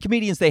lot of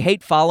comedians, they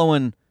hate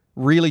following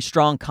really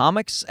strong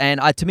comics,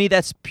 and to me,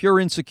 that's pure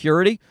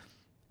insecurity.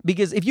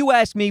 Because if you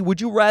ask me,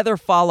 would you rather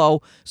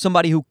follow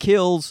somebody who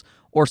kills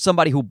or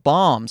somebody who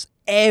bombs?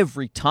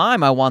 Every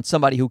time I want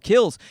somebody who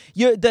kills.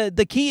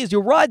 The key is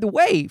you ride the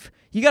wave.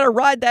 You got to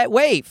ride that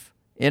wave,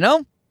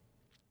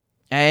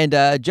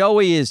 And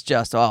Joey is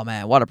just, oh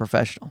man, what a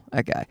professional,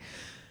 that guy.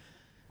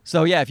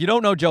 So yeah, if you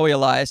don't know Joey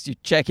Elias, you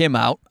check him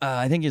out.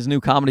 I think his new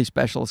comedy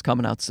special is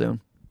coming out soon.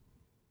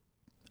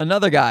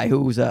 Another guy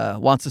who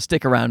wants to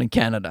stick around in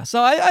Canada.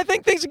 So I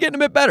think things are getting a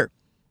bit better.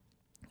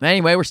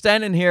 Anyway, we're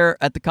standing here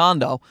at the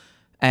condo,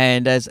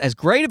 and as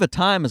great of a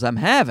time as I'm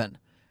having,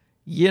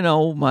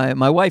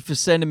 my wife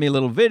is sending me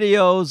little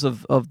videos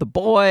of the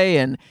boy,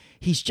 and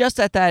he's just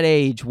at that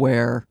age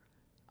where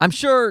I'm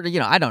sure,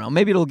 I don't know,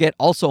 maybe it'll get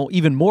also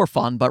even more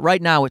fun, but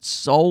right now it's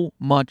so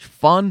much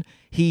fun.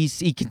 He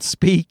can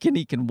speak and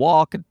he can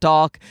walk and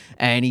talk,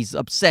 and he's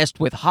obsessed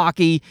with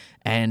hockey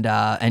and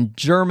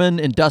German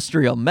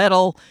industrial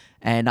metal,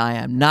 and I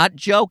am not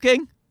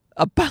joking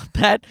about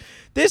that.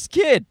 This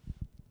kid,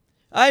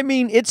 I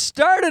mean, it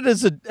started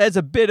as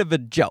a bit of a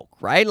joke,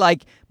 right?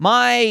 Like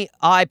my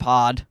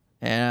iPod,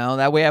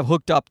 that we have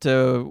hooked up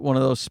to one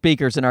of those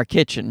speakers in our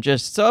kitchen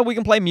just so we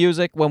can play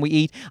music when we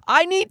eat.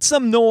 I need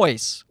some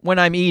noise when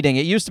I'm eating.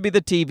 It used to be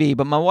the TV,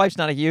 but my wife's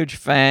not a huge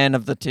fan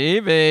of the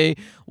TV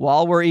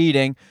while we're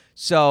eating.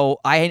 So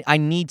I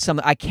need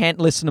something. I can't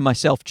listen to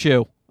myself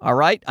chew, all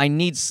right? I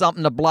need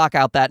something to block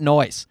out that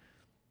noise.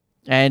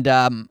 And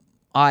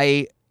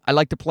I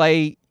like to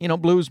play,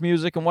 blues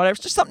music and whatever.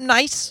 It's just something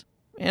nice.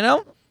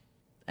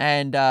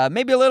 And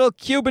maybe a little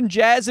Cuban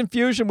jazz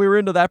infusion. We were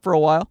into that for a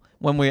while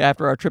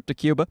after our trip to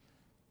Cuba.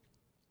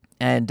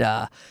 And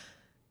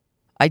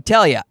I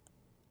tell you,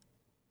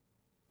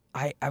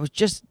 I was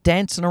just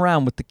dancing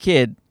around with the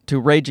kid to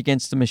Rage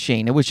Against the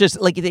Machine. It was just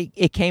like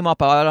it came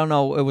up. I don't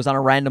know. It was on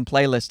a random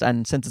playlist,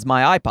 and since it's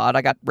my iPod,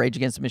 I got Rage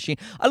Against the Machine.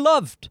 I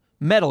loved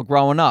metal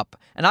growing up,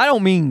 and I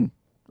don't mean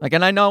Like,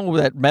 and I know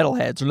that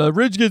metalheads are like,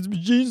 Rage Against the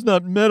Machine's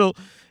not metal.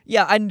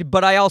 Yeah,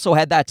 but I also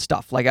had that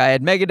stuff. Like I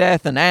had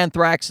Megadeth and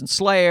Anthrax and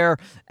Slayer,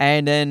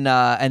 and then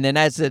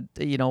as it,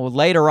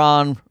 later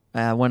on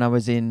when I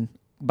was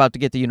about to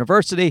get to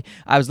university,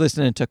 I was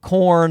listening to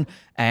Korn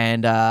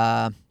and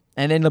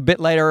then a bit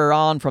later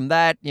on from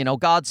that,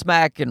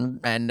 Godsmack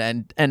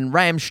and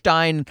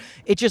Rammstein.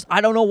 It just,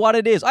 I don't know what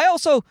it is. I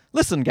also,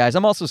 listen, guys,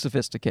 I'm also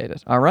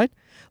sophisticated, all right?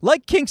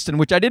 Like Kingston,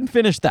 which I didn't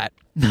finish that.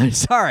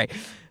 Sorry.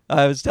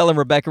 I was telling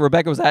Rebecca.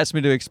 Rebecca was asking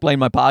me to explain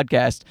my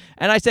podcast,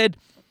 and I said,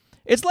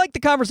 it's like the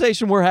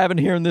conversation we're having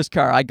here in this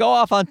car. I go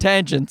off on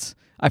tangents,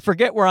 I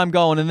forget where I'm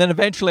going, and then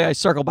eventually I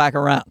circle back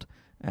around.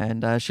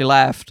 And she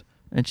laughed,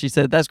 and she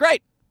said, that's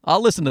great.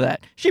 I'll listen to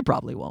that. She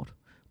probably won't.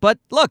 But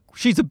look,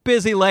 she's a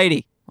busy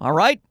lady, all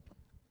right?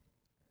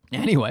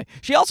 Anyway,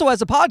 she also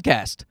has a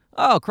podcast.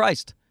 Oh,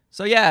 Christ.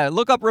 So yeah,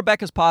 look up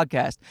Rebecca's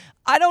podcast.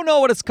 I don't know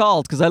what it's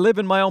called because I live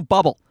in my own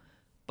bubble,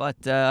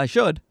 but I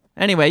should.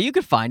 Anyway, you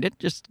could find it.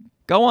 Just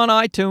go on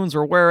iTunes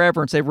or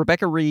wherever and say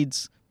Rebecca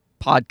Reed's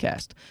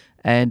podcast.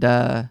 And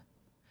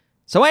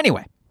so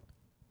anyway,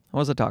 what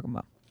was I talking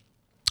about?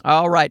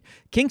 All right,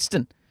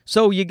 Kingston.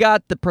 So you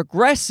got the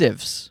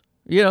progressives,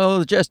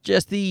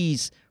 just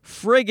these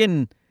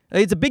friggin',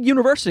 it's a big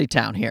university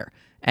town here.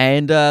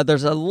 And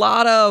there's a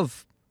lot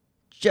of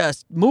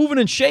just moving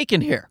and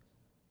shaking here.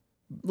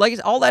 Like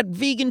all that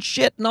vegan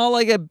shit and all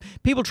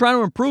people trying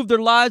to improve their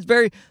lives.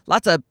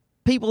 Lots of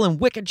people in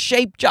wicked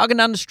shape jogging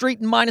down the street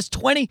in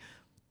 -20.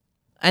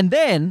 And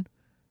then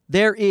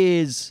there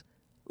is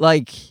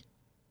like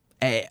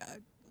a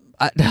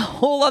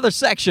whole other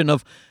section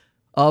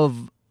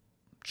of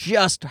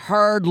just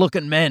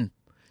hard-looking men.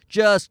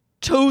 Just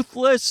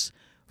toothless,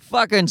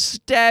 fucking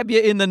stab you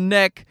in the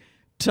neck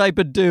type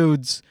of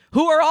dudes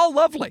who are all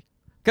lovely.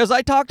 Because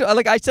I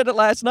said it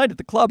last night at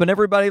the club, and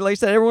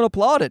everyone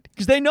applauded.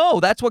 Because they know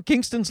that's what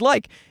Kingston's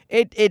like.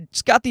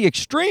 It's got the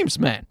extremes,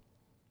 man.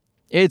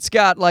 It's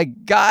got,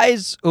 like,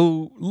 guys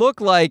who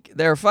look like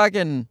they're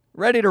fucking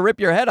ready to rip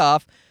your head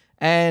off,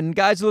 and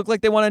guys who look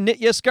like they want to knit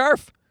you a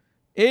scarf.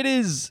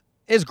 It's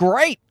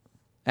great.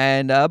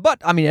 And,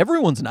 but, I mean,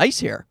 everyone's nice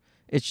here.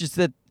 It's just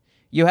that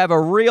you have a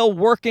real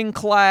working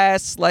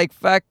class, like,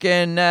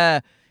 fucking,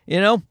 and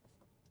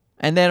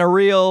then a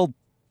real,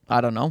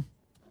 I don't know,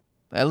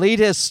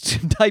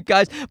 elitist type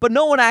guys, but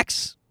no one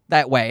acts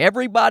that way.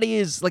 Everybody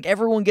is like,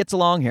 everyone gets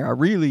along here. I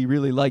really,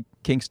 really like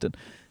Kingston.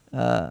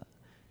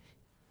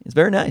 It's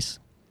very nice.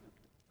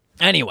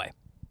 Anyway,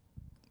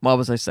 what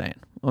was I saying?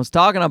 I was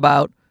talking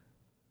about,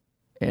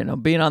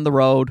 being on the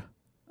road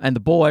and the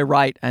boy,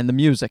 right, and the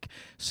music.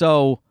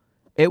 So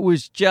it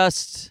was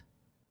just,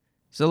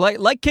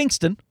 like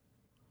Kingston,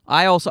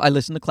 I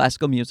listen to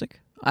classical music.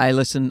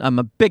 I'm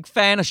a big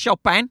fan of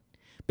Chopin,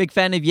 big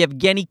fan of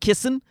Yevgeny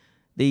Kissin,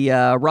 the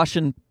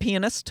Russian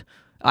pianist.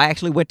 I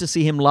actually went to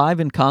see him live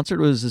in concert.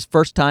 It was his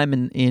first time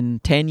in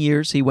 10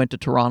 years he went to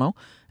Toronto,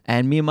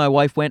 and me and my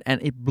wife went,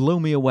 and it blew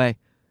me away.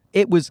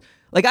 It was,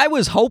 like, I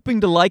was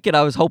hoping to like it.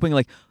 I was hoping,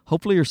 like,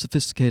 hopefully you're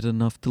sophisticated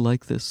enough to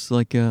like this.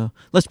 Like,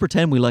 let's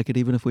pretend we like it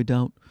even if we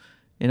don't.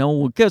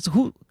 Because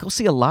go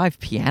see a live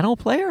piano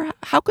player?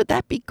 How could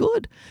that be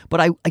good? But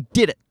I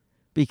did it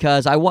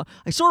because I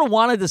sort of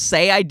wanted to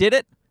say I did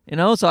it.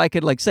 So I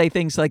could, like, say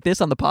things like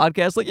this on the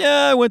podcast. Like,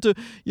 yeah, I went to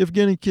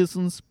Yevgeny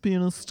Kissin's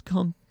pianist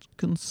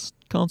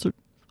concert.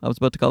 I was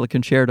about to call it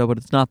concerto, but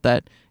it's not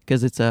that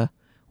because it's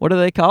what do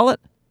they call it?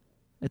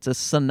 It's a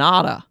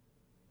sonata.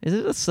 Is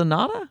it a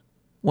sonata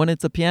when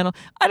it's a piano?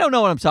 I don't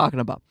know what I'm talking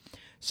about.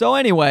 So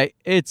anyway,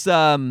 it's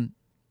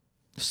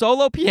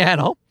solo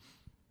piano,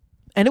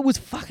 and it was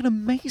fucking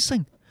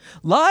amazing.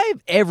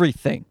 Live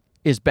everything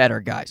is better,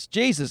 guys.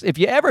 Jesus, if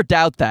you ever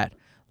doubt that,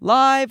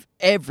 live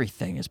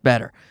everything is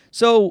better.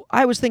 So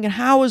I was thinking,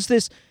 how is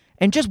this?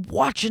 And just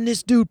watching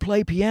this dude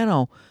play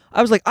piano,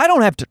 I was like, I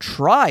don't have to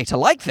try to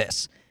like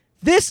this.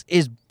 This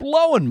is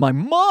blowing my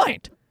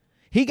mind.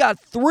 He got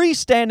 3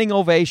 standing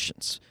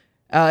ovations.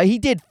 He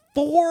did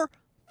 4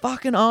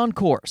 fucking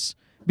encores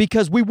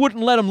because we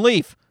wouldn't let him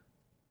leave.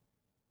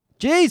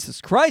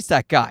 Jesus Christ,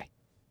 that guy.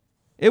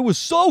 It was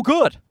so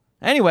good.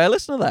 Anyway, I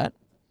listened to that.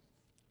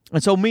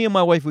 And so me and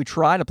my wife, we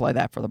try to play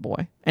that for the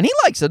boy. And he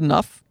likes it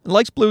enough. He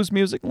likes blues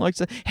music.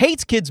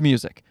 Hates kids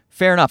music.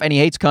 Fair enough. And he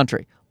hates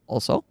country.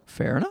 Also,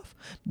 fair enough.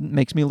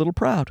 Makes me a little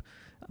proud.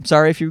 I'm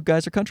sorry if you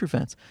guys are country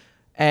fans.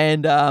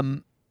 And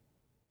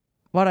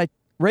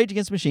Rage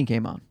Against the Machine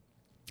came on.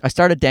 I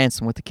started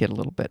dancing with the kid a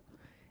little bit.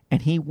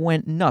 And he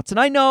went nuts. And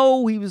I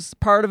know he was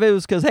part of it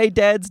was because, hey,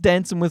 Dad's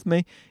dancing with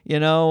me.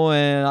 And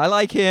I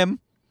like him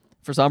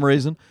for some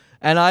reason.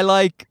 And I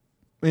like,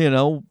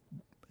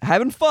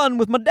 having fun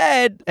with my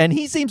dad, and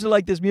he seems to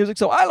like this music,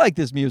 so I like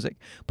this music.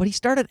 But he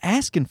started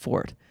asking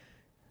for it.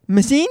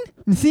 Machine?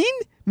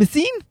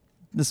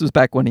 This was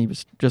back when he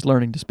was just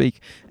learning to speak.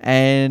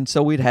 And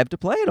so we'd have to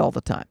play it all the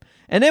time.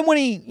 And then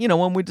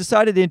when we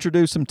decided to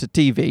introduce him to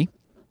TV,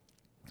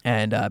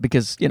 and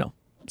because,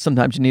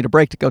 sometimes you need a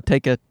break to go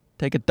take a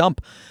dump,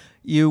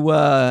 you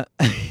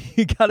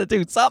you got to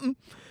do something,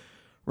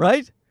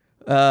 right?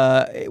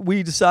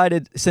 We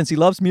decided, since he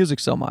loves music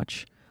so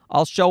much,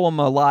 I'll show him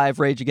a live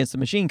Rage Against the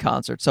Machine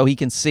concert so he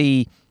can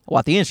see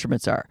what the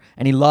instruments are.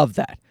 And he loved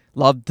that.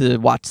 Loved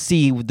to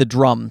see the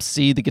drums,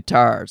 see the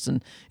guitars.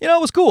 And, it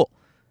was cool.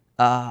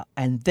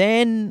 And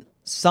then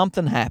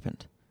something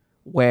happened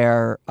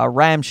where a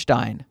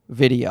Rammstein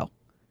video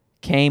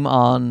came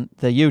on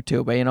the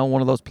YouTube,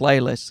 one of those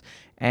playlists,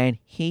 and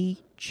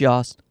he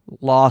just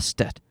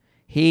lost it.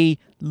 He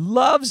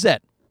loves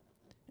it.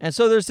 And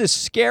so there's this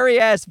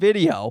scary-ass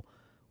video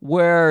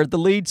where the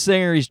lead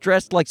singer, he's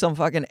dressed like some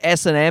fucking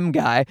S&M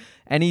guy,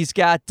 and he's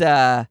got,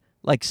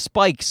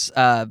 spikes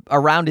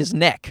around his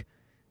neck.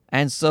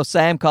 And so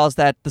Sam calls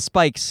that the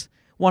spikes.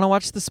 Want to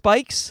watch the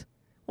spikes?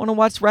 Want to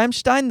watch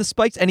Rammstein, the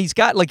spikes? And he's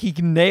got, he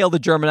can nail the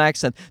German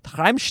accent. The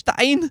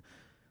Rammstein?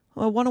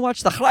 I want to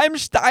watch the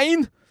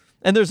Rammstein.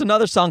 And there's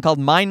another song called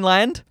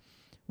Meinland,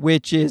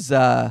 which is,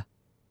 Mailand.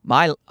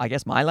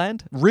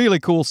 Really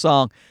cool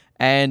song.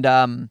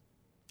 And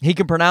he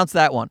can pronounce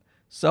that one.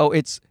 So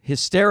it's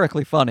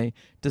hysterically funny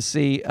to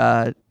see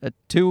a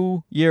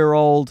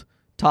 2-year-old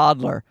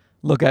toddler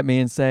look at me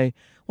and say,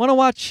 want to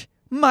watch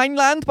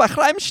Meinland by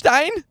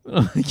Rammstein?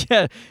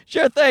 Yeah,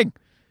 sure thing.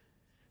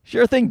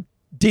 Sure thing,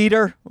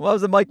 Dieter. What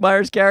was the Mike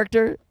Myers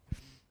character?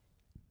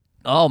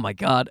 Oh my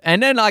God.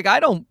 And then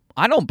I don't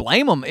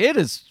blame him. It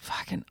is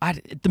fucking,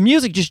 the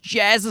music just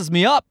jazzes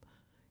me up.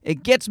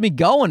 It gets me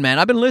going, man.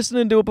 I've been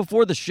listening to it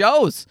before the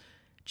shows.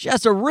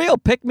 Just a real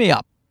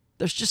pick-me-up.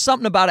 There's just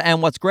something about it.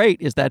 And what's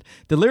great is that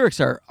the lyrics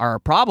are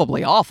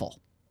probably awful,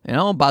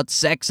 about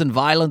sex and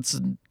violence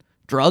and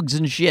drugs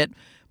and shit.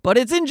 But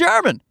it's in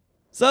German.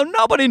 So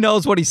nobody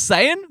knows what he's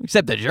saying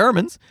except the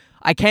Germans.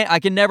 I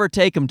can never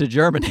take him to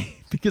Germany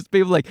because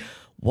people are like,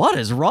 what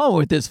is wrong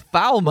with this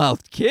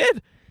foul-mouthed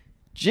kid?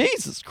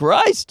 Jesus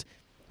Christ.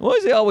 Why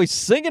is he always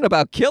singing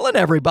about killing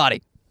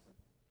everybody?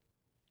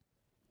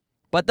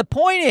 But the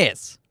point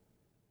is,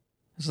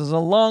 this is a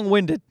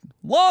long-winded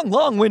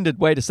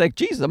way to say,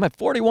 Jesus, I'm at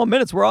 41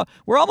 minutes. We're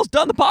almost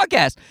done the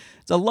podcast.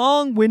 It's a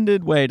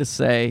long-winded way to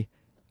say,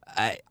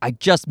 I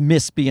just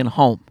miss being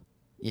home.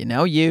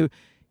 You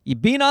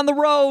being on the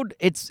road,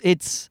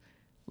 it's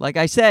like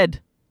I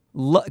said,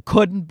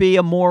 couldn't be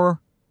a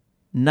more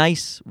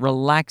nice,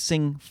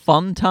 relaxing,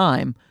 fun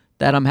time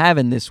that I'm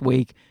having this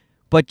week.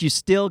 But you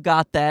still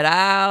got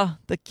that,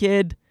 the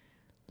kid,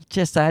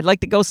 I'd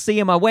like to go see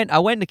him. I went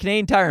to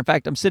Canadian Tire. In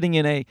fact, I'm sitting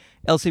in a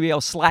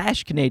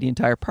LCBO / Canadian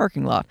Tire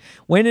parking lot.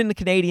 Went into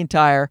Canadian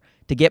Tire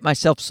to get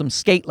myself some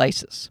skate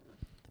laces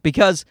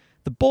because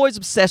the boy's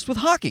obsessed with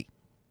hockey.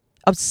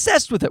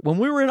 Obsessed with it. When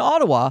we were in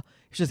Ottawa,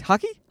 he says,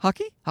 hockey,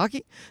 hockey,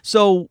 hockey.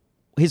 So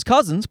his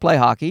cousins play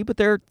hockey, but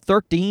they're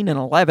 13 and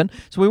 11.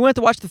 So we went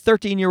to watch the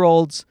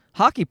 13-year-olds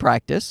hockey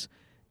practice,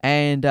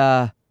 and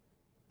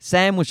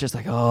Sam was just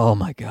like, oh,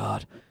 my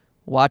God,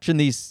 watching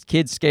these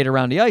kids skate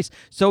around the ice.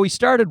 So he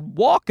started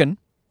walking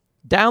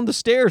down the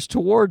stairs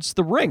towards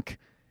the rink.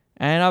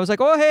 And I was like,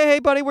 oh, hey,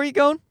 buddy, where you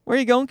going? Where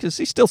you going? Because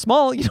he's still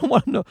small. You don't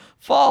want him to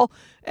fall.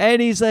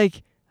 And he's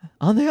like,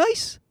 on the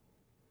ice.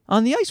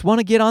 On the ice. Want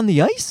to get on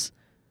the ice?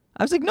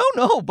 I was like,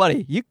 no,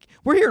 buddy.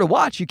 We're here to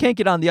watch. You can't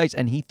get on the ice.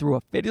 And he threw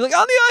a fit. He's like,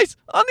 on the ice.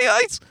 On the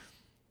ice.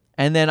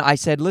 And then I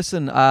said,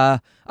 listen, I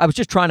was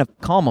just trying to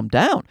calm him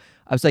down.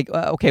 I was like,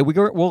 okay,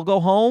 we'll go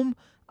home.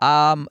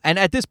 And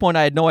at this point,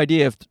 I had no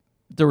idea if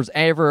there was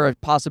ever a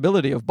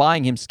possibility of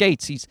buying him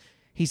skates.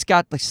 He's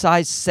got the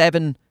size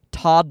 7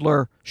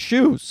 toddler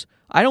shoes.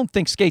 I don't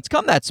think skates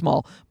come that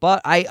small,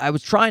 but I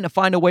was trying to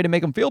find a way to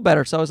make him feel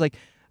better. So I was like,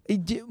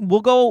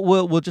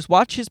 we'll just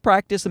watch his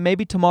practice, and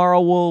maybe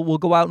tomorrow we'll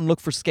go out and look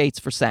for skates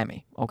for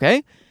Sammy. Okay?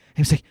 And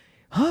he was like,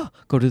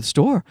 go to the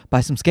store, buy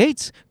some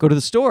skates, go to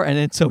the store. And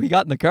then so he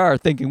got in the car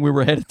thinking we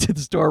were headed to the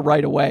store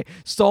right away.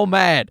 So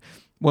mad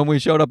when we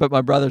showed up at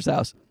my brother's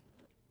house.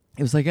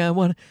 He was like, I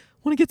want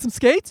to get some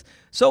skates.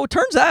 So it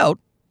turns out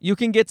you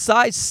can get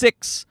size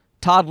 6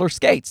 toddler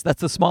skates. That's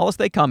the smallest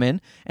they come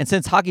in. And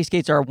since hockey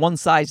skates are one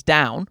size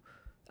down,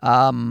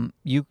 so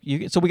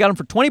we got them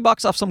for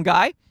 $20 off some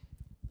guy.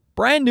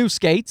 Brand new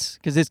skates,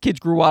 because his kids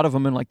grew out of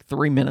them in like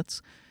 3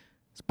 minutes.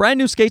 It's brand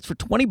new skates for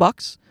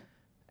 $20.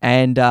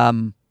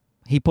 And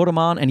he put them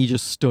on and he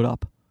just stood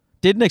up.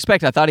 Didn't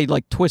expect it. I thought he'd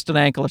like twist an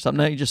ankle or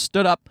something. He just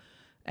stood up.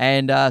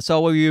 And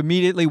so we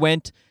immediately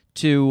went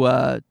to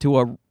a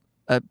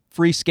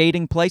free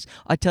skating place.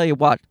 I tell you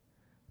what,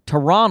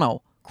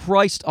 Toronto,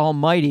 Christ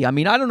almighty. I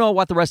mean, I don't know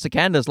what the rest of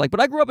Canada is like, but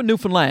I grew up in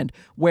Newfoundland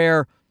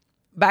where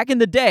back in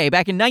the day,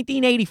 back in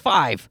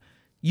 1985,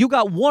 you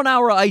got 1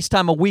 hour ice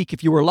time a week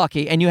if you were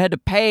lucky, and you had to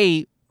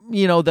pay,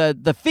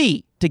 the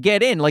fee to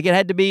get in. Like it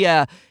had to be,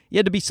 you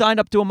had to be signed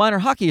up to a minor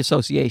hockey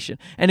association.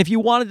 And if you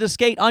wanted to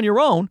skate on your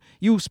own,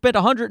 you spent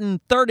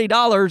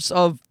 $130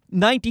 of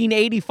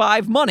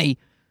 1985 money,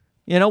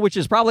 which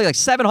is probably like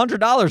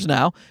 $700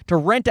 now, to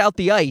rent out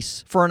the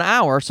ice for an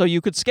hour so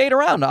you could skate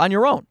around on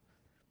your own.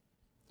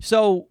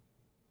 So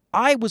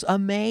I was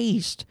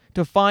amazed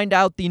to find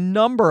out the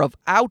number of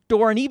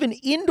outdoor and even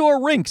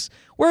indoor rinks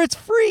where it's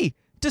free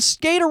to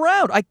skate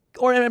around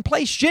and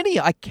play shinny.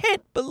 I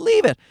can't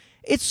believe it.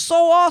 It's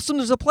so awesome.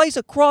 There's a place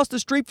across the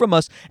street from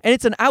us, and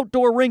it's an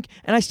outdoor rink,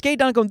 and I skate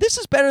down going, this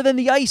is better than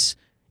the ice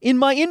in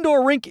my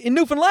indoor rink in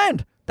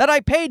Newfoundland that I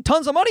paid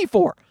tons of money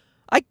for.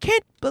 I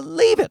can't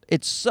believe it.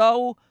 It's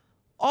so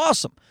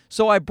awesome.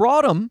 So I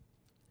brought him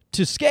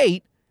to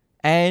skate,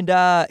 and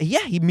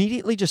he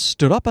immediately just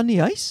stood up on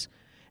the ice.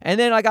 And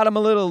then I got him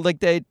a little,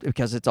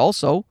 because it's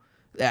also,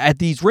 at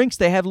these rinks,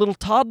 they have little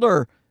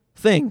toddler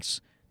things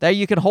that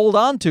you can hold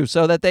on to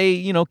so that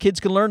kids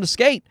can learn to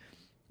skate.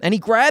 And he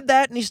grabbed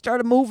that and he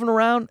started moving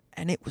around,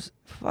 and it was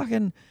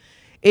fucking,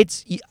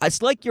 it's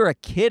like you're a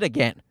kid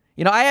again.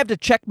 I have to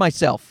check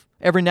myself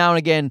every now and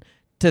again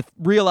to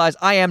realize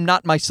I am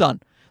not my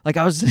son. Like,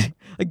 I was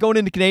going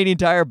into Canadian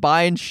Tire,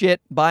 buying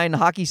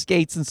hockey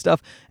skates and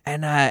stuff,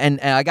 and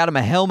I got him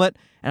a helmet,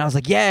 and I was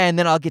like, yeah, and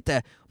then I'll get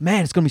to,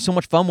 man, it's going to be so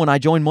much fun when I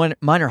join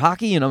minor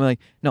hockey. And I'm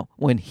like, no,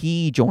 when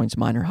he joins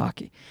minor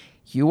hockey.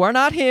 You are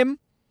not him.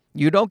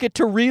 You don't get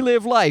to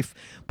relive life,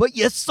 but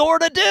you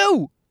sort of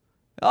do.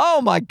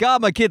 Oh, my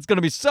God, my kid's going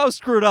to be so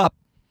screwed up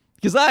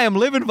because I am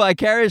living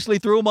vicariously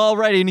through him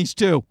already, and he's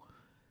 2.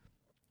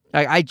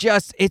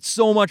 It's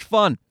so much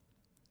fun.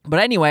 But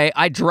anyway,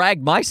 I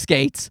dragged my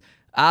skates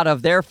out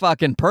of their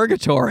fucking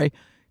purgatory.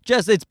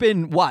 It's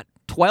been,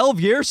 12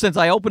 years since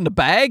I opened a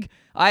bag?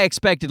 I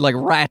expected like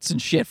rats and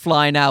shit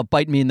flying out,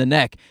 biting me in the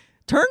neck.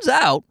 Turns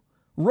out,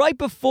 right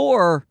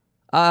before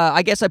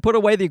I guess I put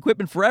away the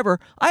equipment forever,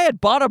 I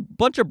had bought a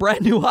bunch of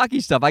brand new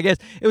hockey stuff. I guess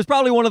it was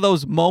probably one of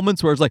those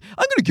moments where it's like,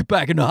 I'm going to get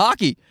back into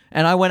hockey.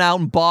 And I went out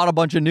and bought a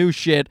bunch of new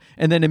shit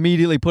and then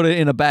immediately put it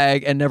in a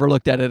bag and never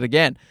looked at it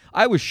again.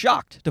 I was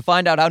shocked to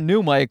find out how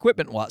new my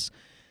equipment was.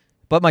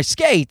 But my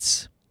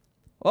skates,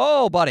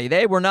 oh, buddy,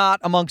 they were not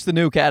amongst the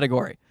new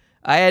category.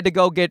 I had to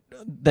go get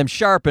them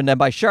sharpened, and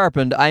by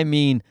sharpened, I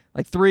mean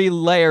like 3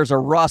 layers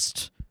of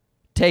rust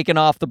taken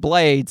off the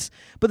blades.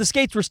 But the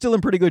skates were still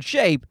in pretty good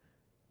shape,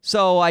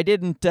 so I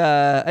didn't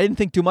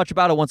think too much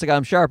about it once I got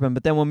them sharpened.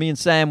 But then when me and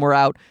Sam were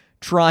out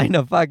trying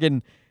to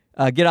fucking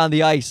get on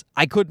the ice,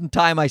 I couldn't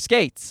tie my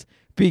skates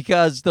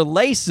because the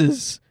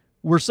laces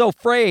were so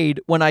frayed.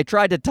 When I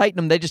tried to tighten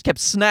them, they just kept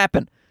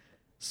snapping.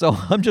 So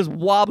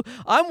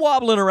I'm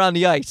wobbling around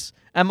the ice,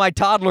 and my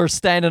toddler's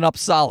standing up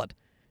solid.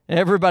 And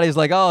everybody's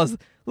like, oh,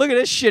 look at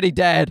this shitty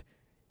dad.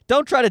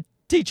 Don't try to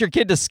teach your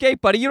kid to skate,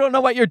 buddy. You don't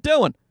know what you're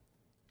doing.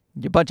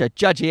 You bunch of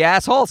judgy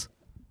assholes.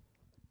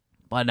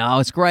 But no,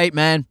 it's great,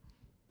 man.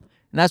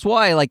 And that's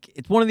why,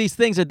 it's one of these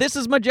things that this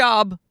is my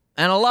job,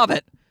 and I love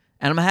it,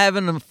 and I'm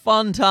having a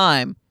fun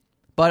time.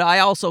 But I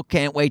also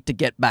can't wait to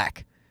get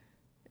back.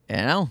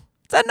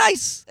 It's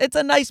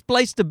a nice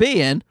place to be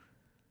in.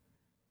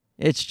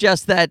 It's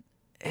just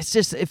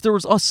if there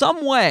was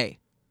some way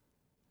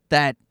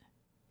that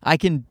I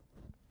can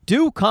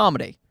do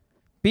comedy,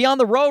 be on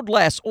the road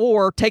less,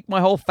 or take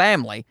my whole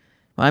family.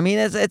 I mean,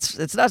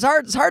 it's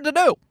hard to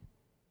do.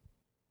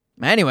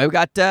 Anyway, we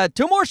got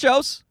 2 more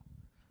shows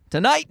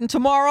tonight and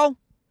tomorrow,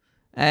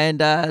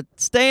 and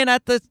staying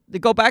at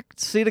go back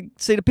see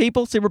the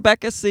people, see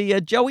Rebecca, see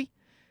Joey.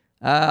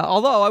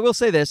 Although I will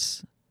say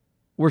this,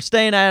 we're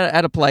staying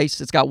at a place.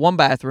 It's got 1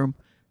 bathroom,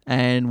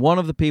 and one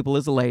of the people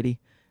is a lady,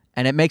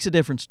 and it makes a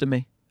difference to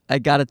me. I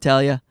gotta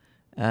tell you,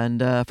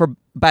 and for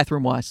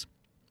bathroom wise,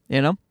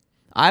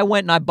 I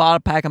went and I bought a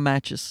pack of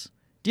matches.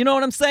 Do you know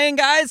what I'm saying,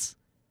 guys?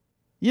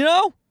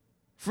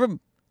 For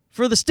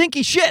the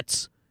stinky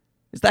shits.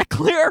 Is that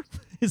clear?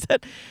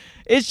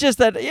 It's just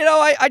that,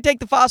 I take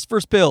the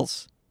phosphorus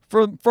pills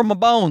for my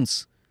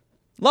bones.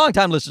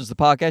 Long-time listeners to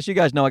the podcast, you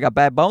guys know I got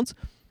bad bones.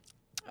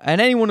 And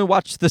anyone who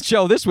watched the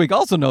show this week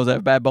also knows I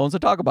have bad bones. I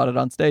talk about it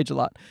on stage a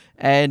lot.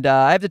 And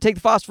I have to take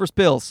the phosphorus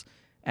pills.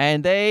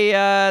 And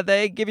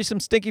they give you some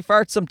stinky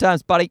farts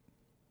sometimes, buddy.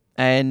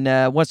 And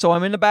so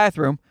I'm in the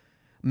bathroom.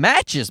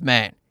 Matches,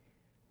 man.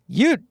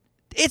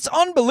 It's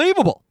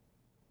unbelievable.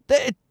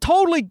 It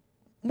totally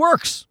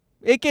works.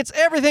 It gets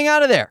everything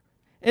out of there.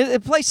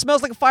 The place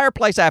smells like a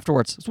fireplace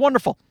afterwards. It's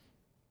wonderful.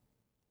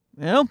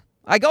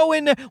 I go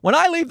in there. When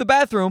I leave the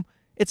bathroom,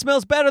 it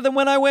smells better than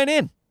when I went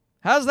in.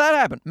 How does that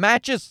happen?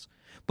 Matches.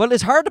 But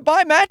it's hard to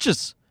buy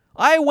matches.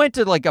 I went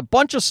to a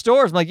bunch of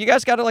stores. I'm like, you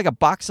guys got a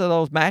box of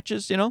those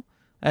matches, you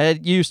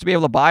used to be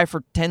able to buy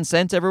for 10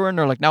 cents everywhere. And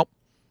they're like, nope.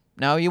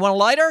 No, you want a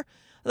lighter?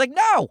 I'm like,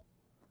 no.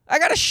 I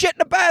got to shit in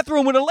the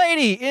bathroom with a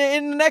lady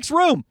in the next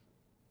room.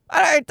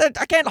 I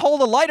can't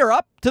hold a lighter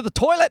up to the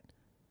toilet.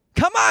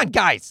 Come on,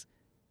 guys.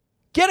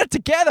 Get it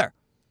together.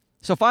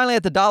 So finally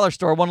at the dollar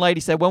store, one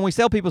lady said, when we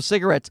sell people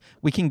cigarettes,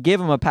 we can give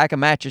them a pack of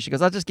matches. She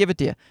goes, I'll just give it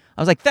to you.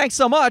 I was like, thanks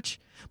so much.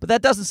 But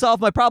that doesn't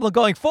solve my problem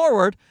going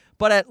forward.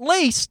 But at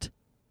least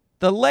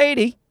the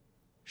lady,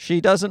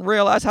 she doesn't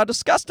realize how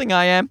disgusting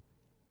I am.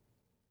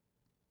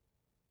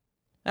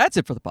 That's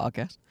it for the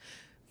podcast.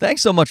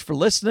 Thanks so much for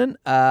listening.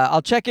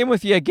 I'll check in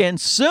with you again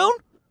soon.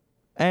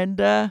 And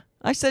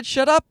I said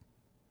shut up.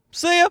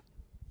 See ya.